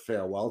 million for a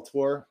farewell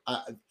tour?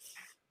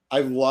 I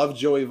love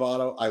Joey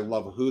Votto. I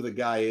love who the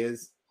guy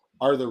is.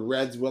 Are the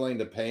Reds willing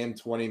to pay him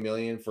 $20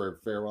 million for a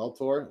farewell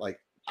tour?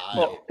 Like,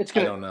 I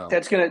don't know.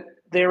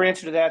 Their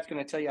answer to that's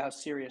going to tell you how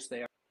serious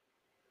they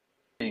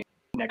are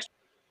next.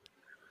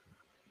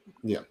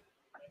 Yeah.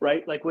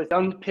 Right? Like with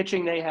young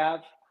pitching they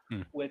have,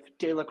 with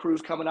De La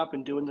Cruz coming up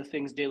and doing the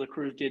things De La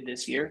Cruz did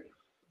this year,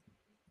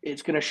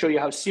 it's going to show you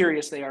how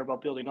serious they are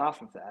about building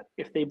off of that.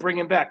 If they bring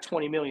him back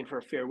 $20 million for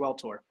a farewell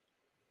tour,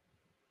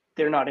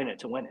 they're not in it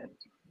to win it.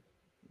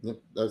 Yep,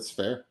 that's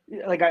fair.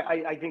 Like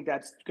I think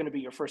that's going to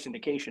be your first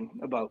indication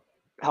about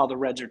how the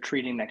Reds are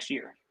treating next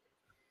year.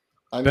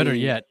 Better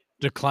yet,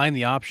 decline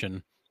the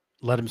option,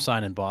 let him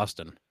sign in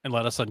Boston, and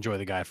let us enjoy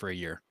the guy for a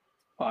year.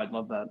 Oh, I'd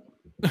love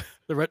that.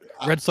 The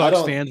Red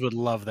Sox fans would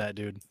love that,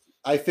 dude.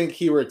 I think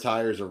he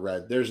retires a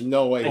Red. There's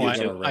no way he's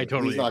going to ring.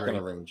 Totally he's not going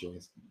to ring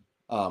Jays.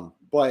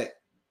 But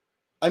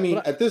I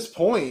mean, at this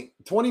point,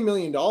 $20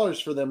 million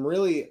for them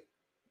really,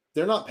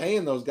 they're not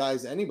paying those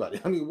guys anybody.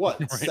 I mean, what?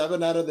 Right.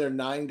 7 out of their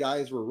 9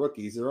 guys were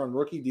rookies. They're on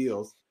rookie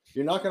deals.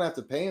 You're not going to have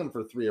to pay them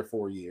for 3 or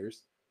 4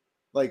 years.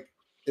 Like,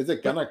 is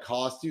it going to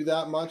cost you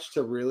that much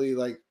to really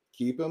like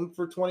keep him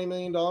for $20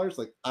 million?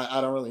 Like,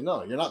 I don't really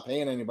know. You're not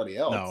paying anybody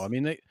else. No, I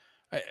mean,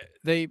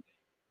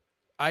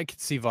 I could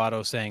see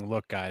Votto saying,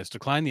 look, guys,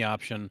 decline the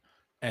option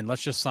and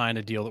let's just sign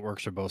a deal that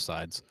works for both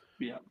sides.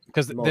 Yeah.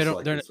 Because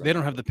they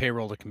don't have the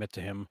payroll to commit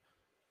to him.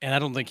 And I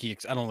don't think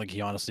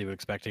he honestly would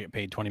expect to get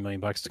paid $20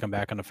 million to come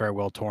back on a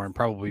farewell tour and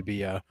probably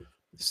be a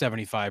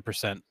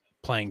 75%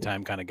 playing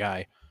time kind of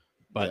guy.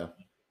 But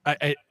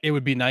it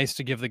would be nice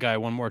to give the guy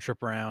one more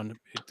trip around,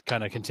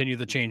 kind of continue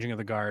the changing of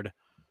the guard,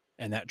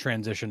 and that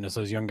transition as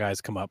those young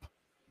guys come up.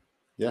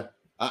 Yeah.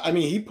 I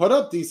mean, he put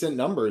up decent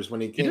numbers when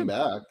he came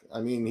back.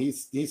 I mean,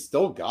 he's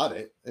still got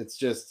it. It's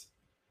just,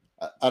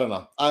 I don't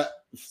know.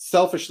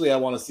 Selfishly, I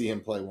want to see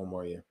him play one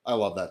more year. I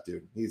love that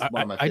dude. He's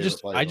one of my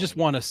favorite players. I just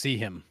want to see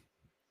him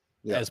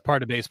as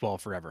part of baseball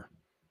forever.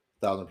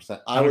 1,000%.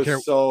 I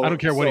don't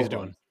care what he's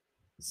doing.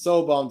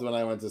 So bummed when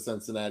I went to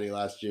Cincinnati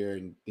last year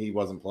and he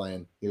wasn't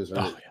playing. He was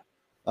hurt.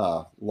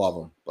 Love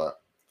him. But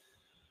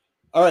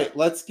all right,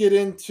 let's get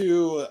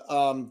into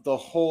the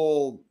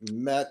whole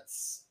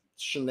Mets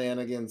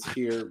shenanigans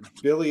here.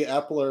 Billy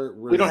Epler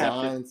resigns. We don't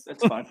have to.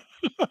 That's fine.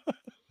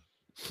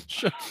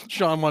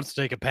 Sean wants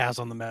to take a pass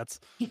on the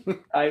Mets.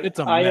 It's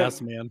a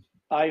mess, man.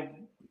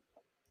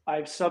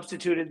 I've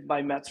substituted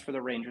my Mets for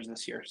the Rangers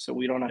this year, so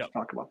we don't have to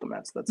talk about the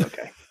Mets. That's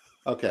okay.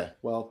 Okay.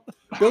 Well,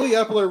 Billy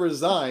Epler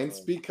resigns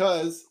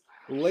because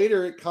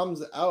later it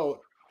comes out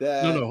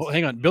that No,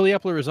 hang on. Billy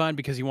Epler resigned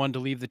because he wanted to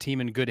leave the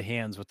team in good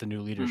hands with the new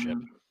leadership.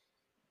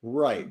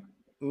 Right.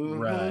 Mm-hmm.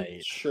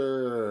 Right.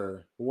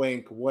 Sure.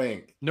 Wink,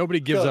 wink. Nobody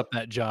gives up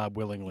that job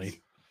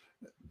willingly.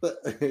 But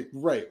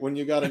right, when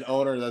you got an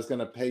owner that's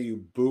going to pay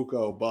you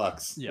buco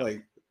bucks,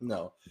 like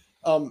no.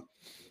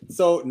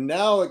 So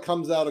now it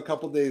comes out a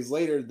couple days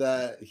later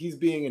that he's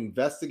being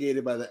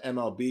investigated by the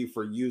MLB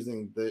for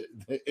using the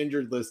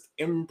injured list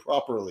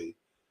improperly.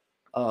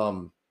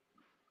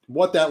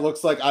 What that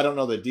looks like, I don't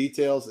know the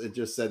details. It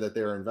just said that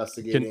they were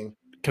investigating.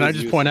 Can I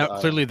just point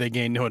out clearly they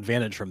gained no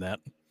advantage from that?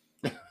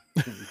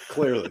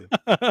 Clearly.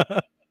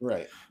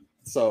 Right.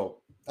 So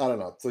I don't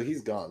know. So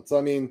he's gone. So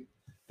I mean,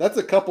 that's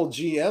a couple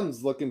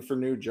GMs looking for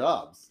new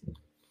jobs.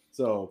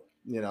 So,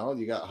 you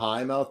got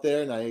Heim out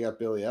there. Now you got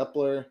Billy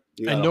Epler.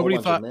 And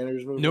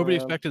nobody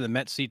expected the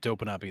Mets seat to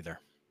open up either.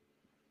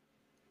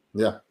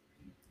 Yeah.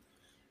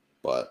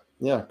 But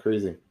yeah,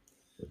 crazy.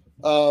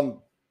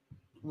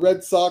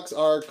 Red Sox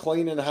are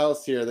cleaning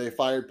house here. They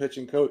fired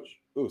pitching coach.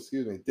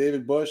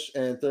 David Bush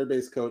and third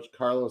base coach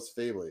Carlos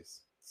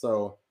Fables.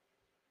 So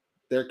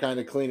they're kind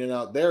of cleaning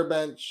out their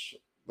bench.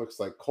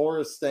 Looks like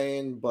Cora's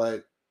staying,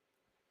 but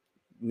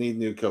need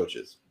new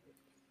coaches.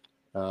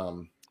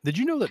 Did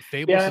you know that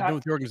Fables has been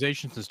with the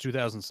organization since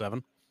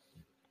 2007?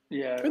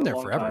 Yeah, it's been there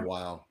forever. Time.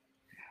 Wow.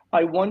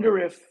 I wonder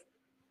if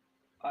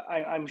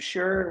I'm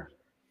sure,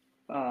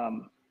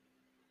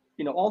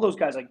 all those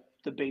guys like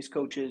the base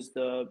coaches,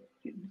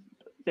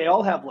 they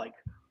all have like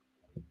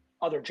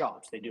other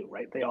jobs they do,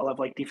 right? They all have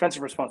like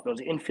defensive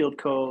responsibilities, infield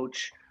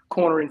coach,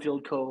 corner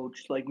infield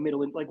coach, like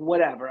middle, like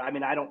whatever. I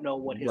mean, I don't know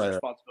what his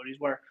responsibilities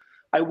were.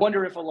 I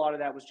wonder if a lot of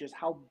that was just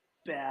how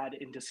bad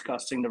and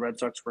disgusting the Red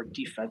Sox were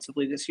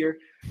defensively this year.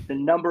 The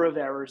number of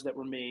errors that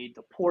were made,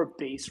 the poor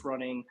base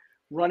running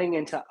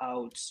into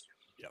outs,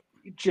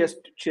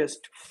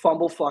 just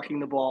fumble fucking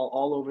the ball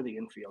all over the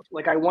infield.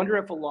 Like, I wonder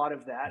if a lot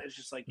of that is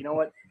just like, you know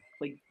what,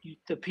 like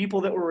the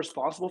people that were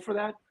responsible for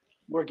that,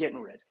 we're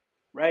getting rid,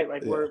 right?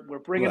 Like we're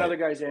bringing other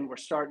guys in, we're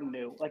starting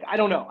new. Like, I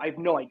don't know, I have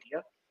no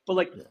idea, but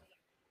like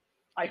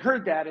I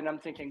heard that and I'm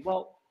thinking,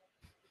 well,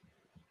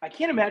 I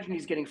can't imagine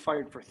he's getting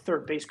fired for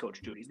third base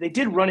coach duties. They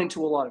did run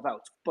into a lot of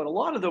outs, but a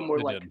lot of them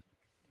were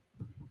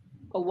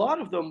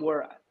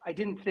I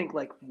didn't think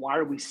like, why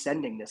are we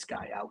sending this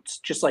guy out?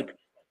 Just like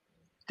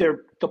the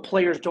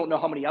players don't know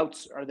how many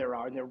outs there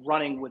are and they're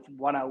running with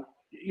one out,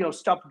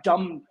 stuff,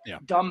 dumb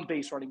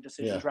base running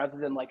decisions rather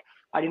than like,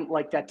 I didn't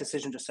like that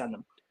decision to send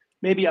them.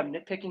 Maybe I'm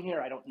nitpicking here.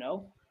 I don't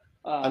know.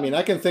 I mean,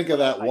 I can think of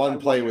that one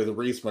play with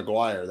Reese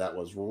McGuire that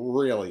was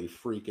really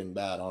freaking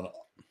bad on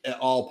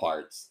all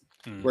parts.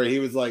 Where he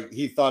was like,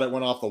 he thought it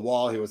went off the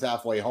wall. He was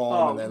halfway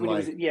home, and then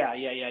like,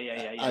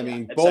 I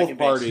mean, both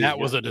parties. That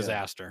was a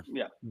disaster.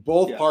 Yeah,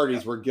 both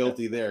parties were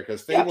guilty there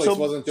because Fables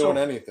wasn't doing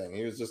anything.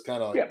 He was just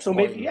kind of So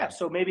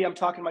maybe I'm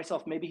talking to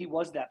myself. Maybe he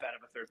was that bad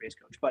of a third base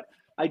coach, but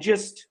I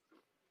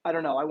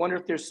don't know. I wonder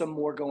if there's some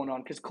more going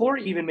on because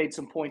Corey even made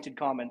some pointed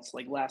comments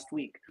like last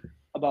week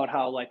about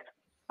how like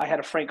I had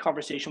a frank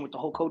conversation with the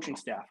whole coaching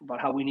staff about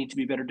how we need to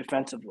be better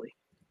defensively.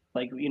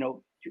 Like,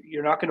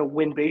 you're not going to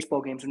win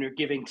baseball games when you're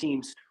giving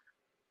teams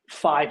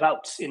 5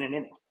 outs in an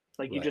inning.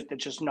 Like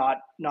it's just not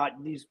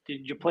these.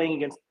 You're playing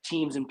against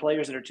teams and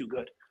players that are too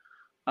good.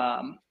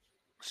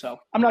 So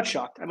I'm not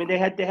shocked. I mean, they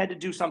had to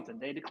do something.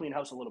 They had to clean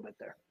house a little bit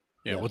there.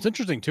 Yeah. What's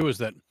interesting too is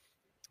that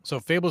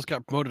Fables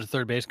got promoted to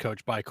third base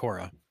coach by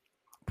Cora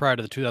prior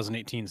to the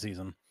 2018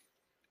 season,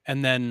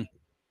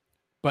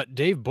 but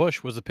Dave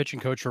Bush was the pitching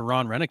coach for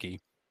Ron Renicky,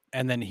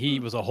 and then he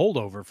was a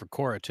holdover for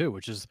Cora too,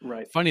 which is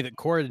funny that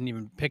Cora didn't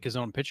even pick his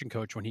own pitching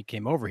coach when he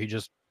came over. He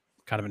just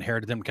kind of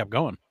inherited him and kept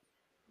going.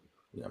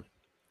 Yeah.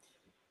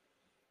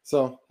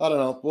 So I don't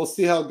know. We'll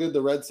see how good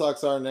the Red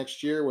Sox are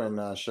next year when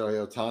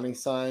Shohei Ohtani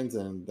signs,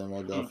 and then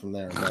we'll go from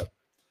there. But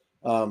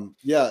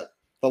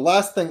the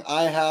last thing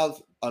I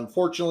have,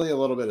 unfortunately, a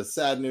little bit of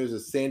sad news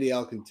is Sandy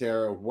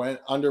Alcantara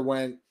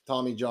underwent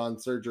Tommy John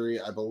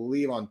surgery, I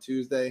believe, on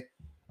Tuesday.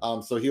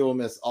 So he will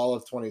miss all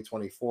of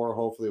 2024.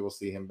 Hopefully, we'll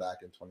see him back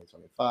in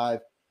 2025.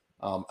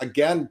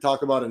 Again,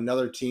 talk about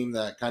another team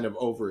that kind of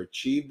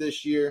overachieved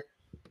this year.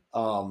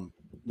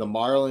 The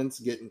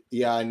Marlins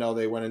I know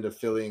they went into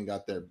Philly and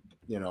got their,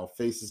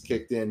 faces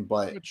kicked in,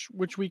 but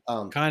which we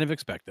kind of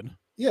expected.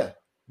 Yeah.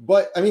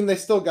 But I mean, they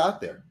still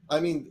got there. I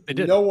mean,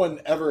 no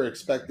one ever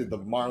expected the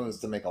Marlins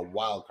to make a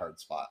wild card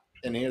spot,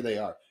 and here they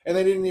are. And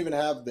they didn't even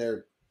have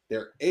their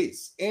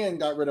ace and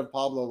got rid of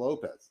Pablo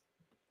Lopez.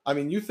 I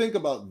mean, you think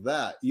about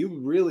that. You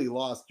really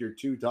lost your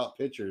two top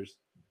pitchers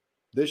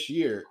this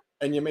year,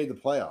 and you made the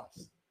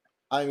playoffs.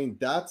 I mean,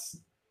 that's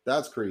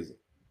crazy.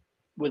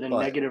 With a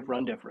negative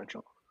run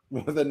differential.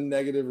 With a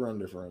negative run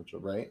differential,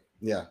 right?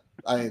 Yeah.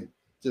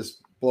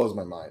 Just blows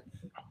my mind.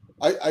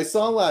 I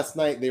saw last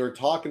night they were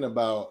talking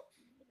about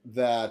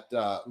that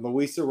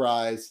Luis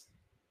Arraez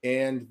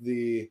and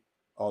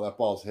that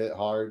ball's hit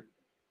hard.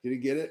 Did he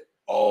get it?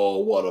 Oh,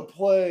 what a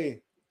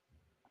play.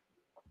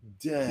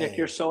 Dang. Nick,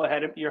 you're so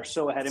ahead of me,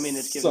 and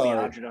it's giving me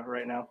agita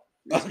right now.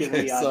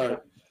 Okay,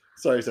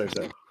 sorry.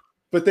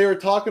 But they were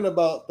talking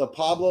about the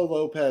Pablo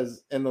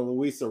Lopez and the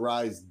Luis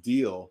Arraez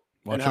deal.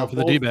 Watch out for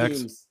the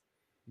D-backs.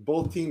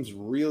 Both teams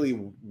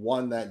really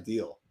won that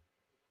deal.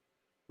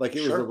 Like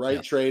it was the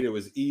right trade. It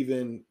was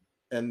even,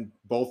 and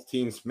both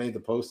teams made the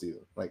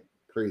postseason. Like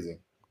crazy.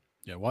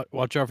 Yeah,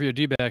 watch out for your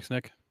D-backs,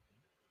 Nick.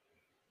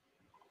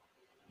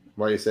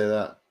 Why do you say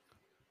that?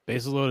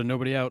 Bases loaded,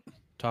 nobody out.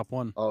 Top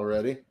one.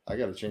 Already? I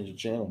got to change the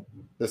channel.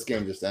 This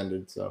game just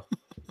ended, so.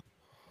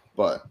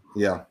 But,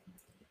 yeah.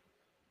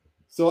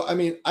 So, I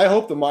mean, I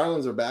hope the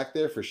Marlins are back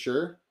there for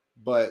sure.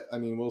 But, I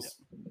mean,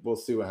 we'll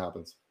see what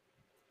happens.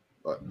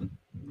 But,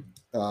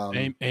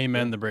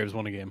 amen. The Braves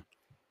won a game.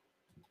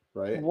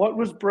 Right? What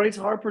was Bryce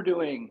Harper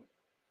doing?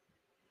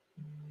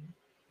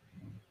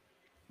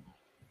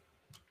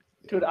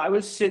 Dude, I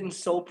was sitting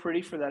so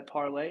pretty for that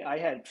parlay. I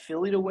had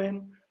Philly to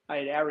win, I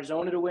had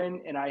Arizona to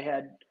win, and I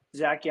had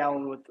Zach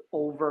Gallen with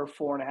over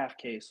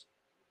 4.5 Ks.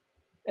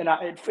 And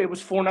it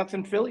was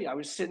 4-0 Philly. I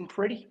was sitting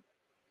pretty.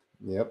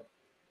 Yep.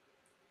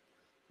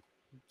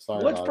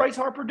 Sorry. What's Bryce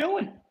Harper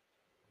doing?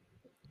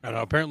 I don't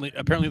know.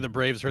 Apparently the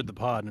Braves heard the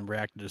pod and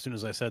reacted as soon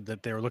as I said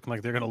that they were looking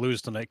like they're going to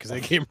lose tonight because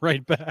they came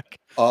right back.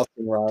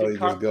 Austin Riley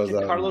just goes out.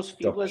 Did Carlos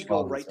Fieblas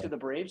go right to the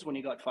Braves when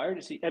he got fired?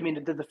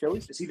 Did the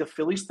Phillies? Is he the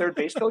Phillies' third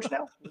base coach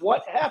now?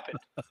 What happened?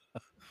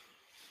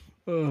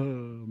 Oh,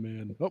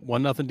 man.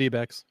 1-0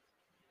 D-backs.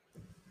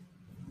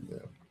 Yeah.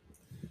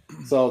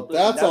 So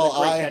that's all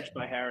a great catch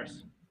by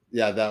Harris.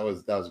 Yeah, that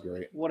was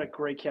great. What a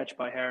great catch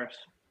by Harris.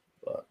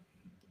 But,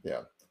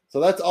 yeah. So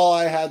that's all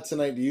I had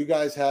tonight. Do you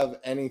guys have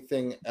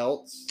anything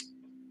else?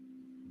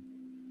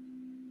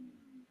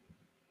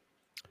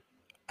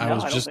 I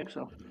don't think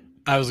so.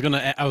 I was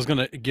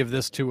gonna give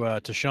this to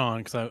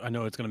Sean because I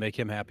know it's gonna make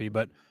him happy.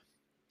 But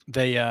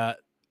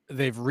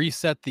they've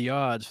reset the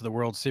odds for the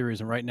World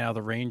Series, and right now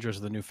the Rangers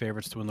are the new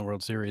favorites to win the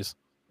World Series.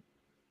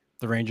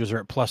 The Rangers are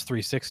at plus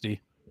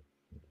 360.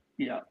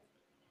 Yeah.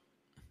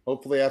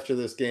 Hopefully after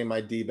this game,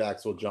 my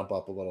D-backs will jump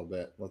up a little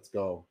bit. Let's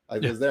go. I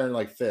was there in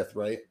like 5th,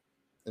 right?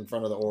 In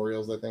front of the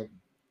Orioles, I think.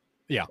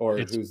 Yeah. Or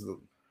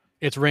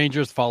it's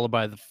Rangers followed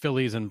by the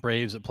Phillies and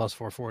Braves at plus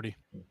 440.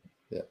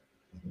 Yeah.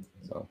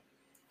 So.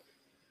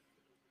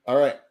 All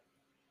right.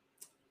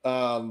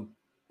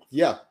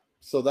 Yeah.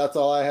 So that's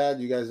all I had.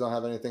 You guys don't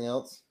have anything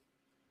else?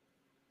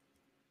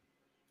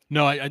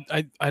 No, I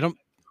don't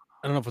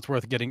know if it's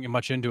worth getting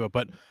much into it,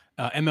 but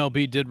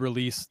MLB did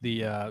release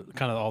the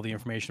kind of all the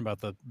information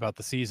about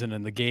the season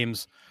and the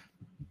games.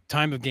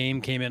 Time of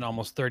game came in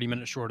almost 30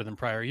 minutes shorter than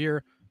prior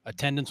year.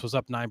 Attendance was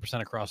up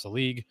 9% across the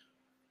league.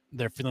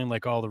 They're feeling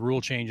like all the rule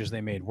changes they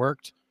made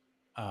worked,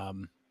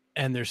 and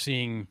they're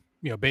seeing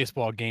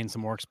baseball gain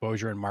some more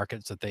exposure in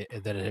markets that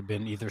it had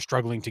been either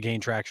struggling to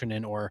gain traction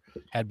in or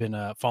had been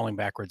falling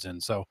backwards in.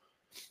 So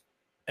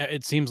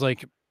it seems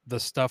like the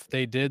stuff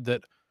they did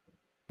that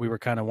we were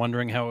kind of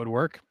wondering how it would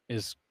work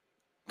is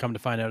come to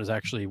find out is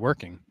actually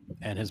working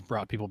and has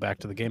brought people back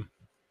to the game.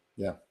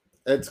 Yeah,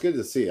 it's good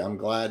to see. I'm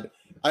glad.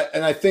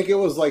 I think it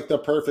was like the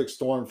perfect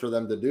storm for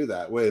them to do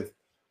that with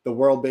the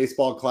World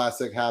Baseball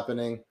Classic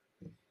happening.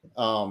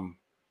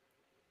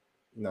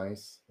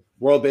 Nice.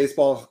 World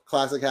Baseball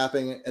Classic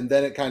happening, and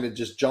then it kind of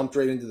just jumped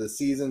right into the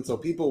season. So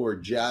people were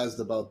jazzed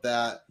about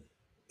that,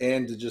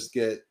 and to just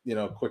get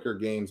quicker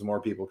games, more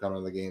people coming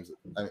to the games.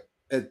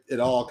 It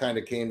all kind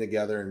of came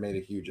together and made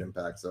a huge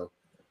impact. So,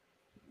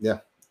 yeah,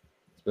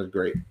 it's been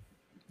great.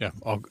 Yeah,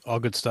 all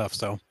good stuff.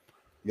 So,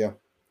 yeah.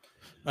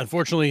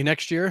 Unfortunately,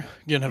 next year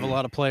you're gonna have a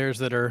lot of players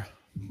that are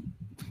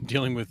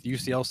dealing with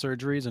UCL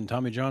surgeries and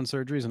Tommy John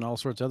surgeries and all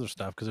sorts of other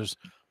stuff because there's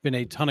been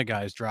a ton of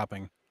guys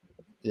dropping.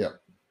 Yeah.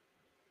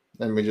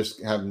 And we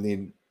just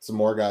need some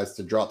more guys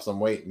to drop some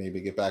weight,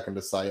 maybe get back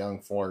into Cy Young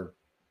for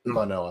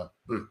Manoah.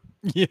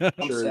 Yeah.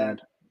 I'm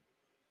sad.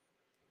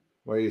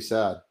 Why are you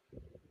sad?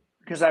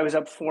 Because I was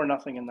up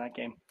 4-0 in that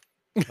game.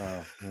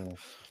 Yeah.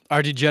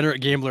 Our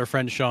degenerate gambler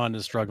friend Sean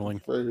is struggling.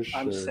 For sure.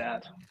 I'm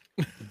sad.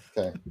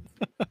 Okay.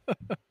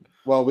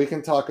 Well, we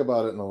can talk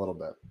about it in a little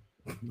bit.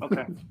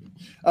 Okay.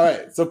 All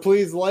right. So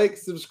please like,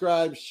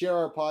 subscribe, share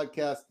our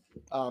podcast.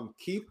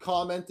 Keep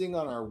commenting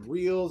on our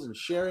reels and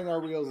sharing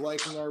our reels,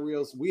 liking our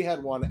reels. We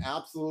had one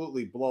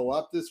absolutely blow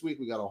up this week.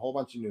 We got a whole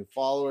bunch of new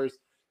followers.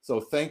 So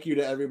thank you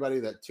to everybody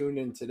that tuned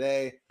in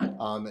today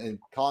and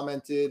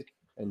commented.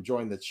 and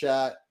join the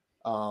chat.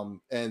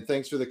 And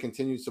thanks for the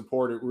continued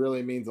support. It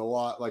really means a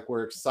lot. Like,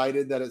 we're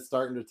excited that it's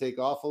starting to take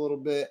off a little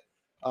bit,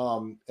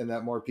 and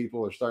that more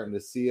people are starting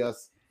to see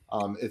us.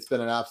 It's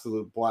been an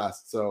absolute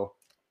blast. So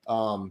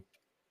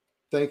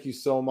thank you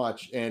so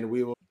much. And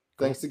we will,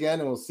 thanks again,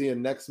 and we'll see you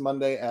next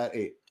Monday at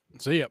 8.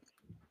 See ya.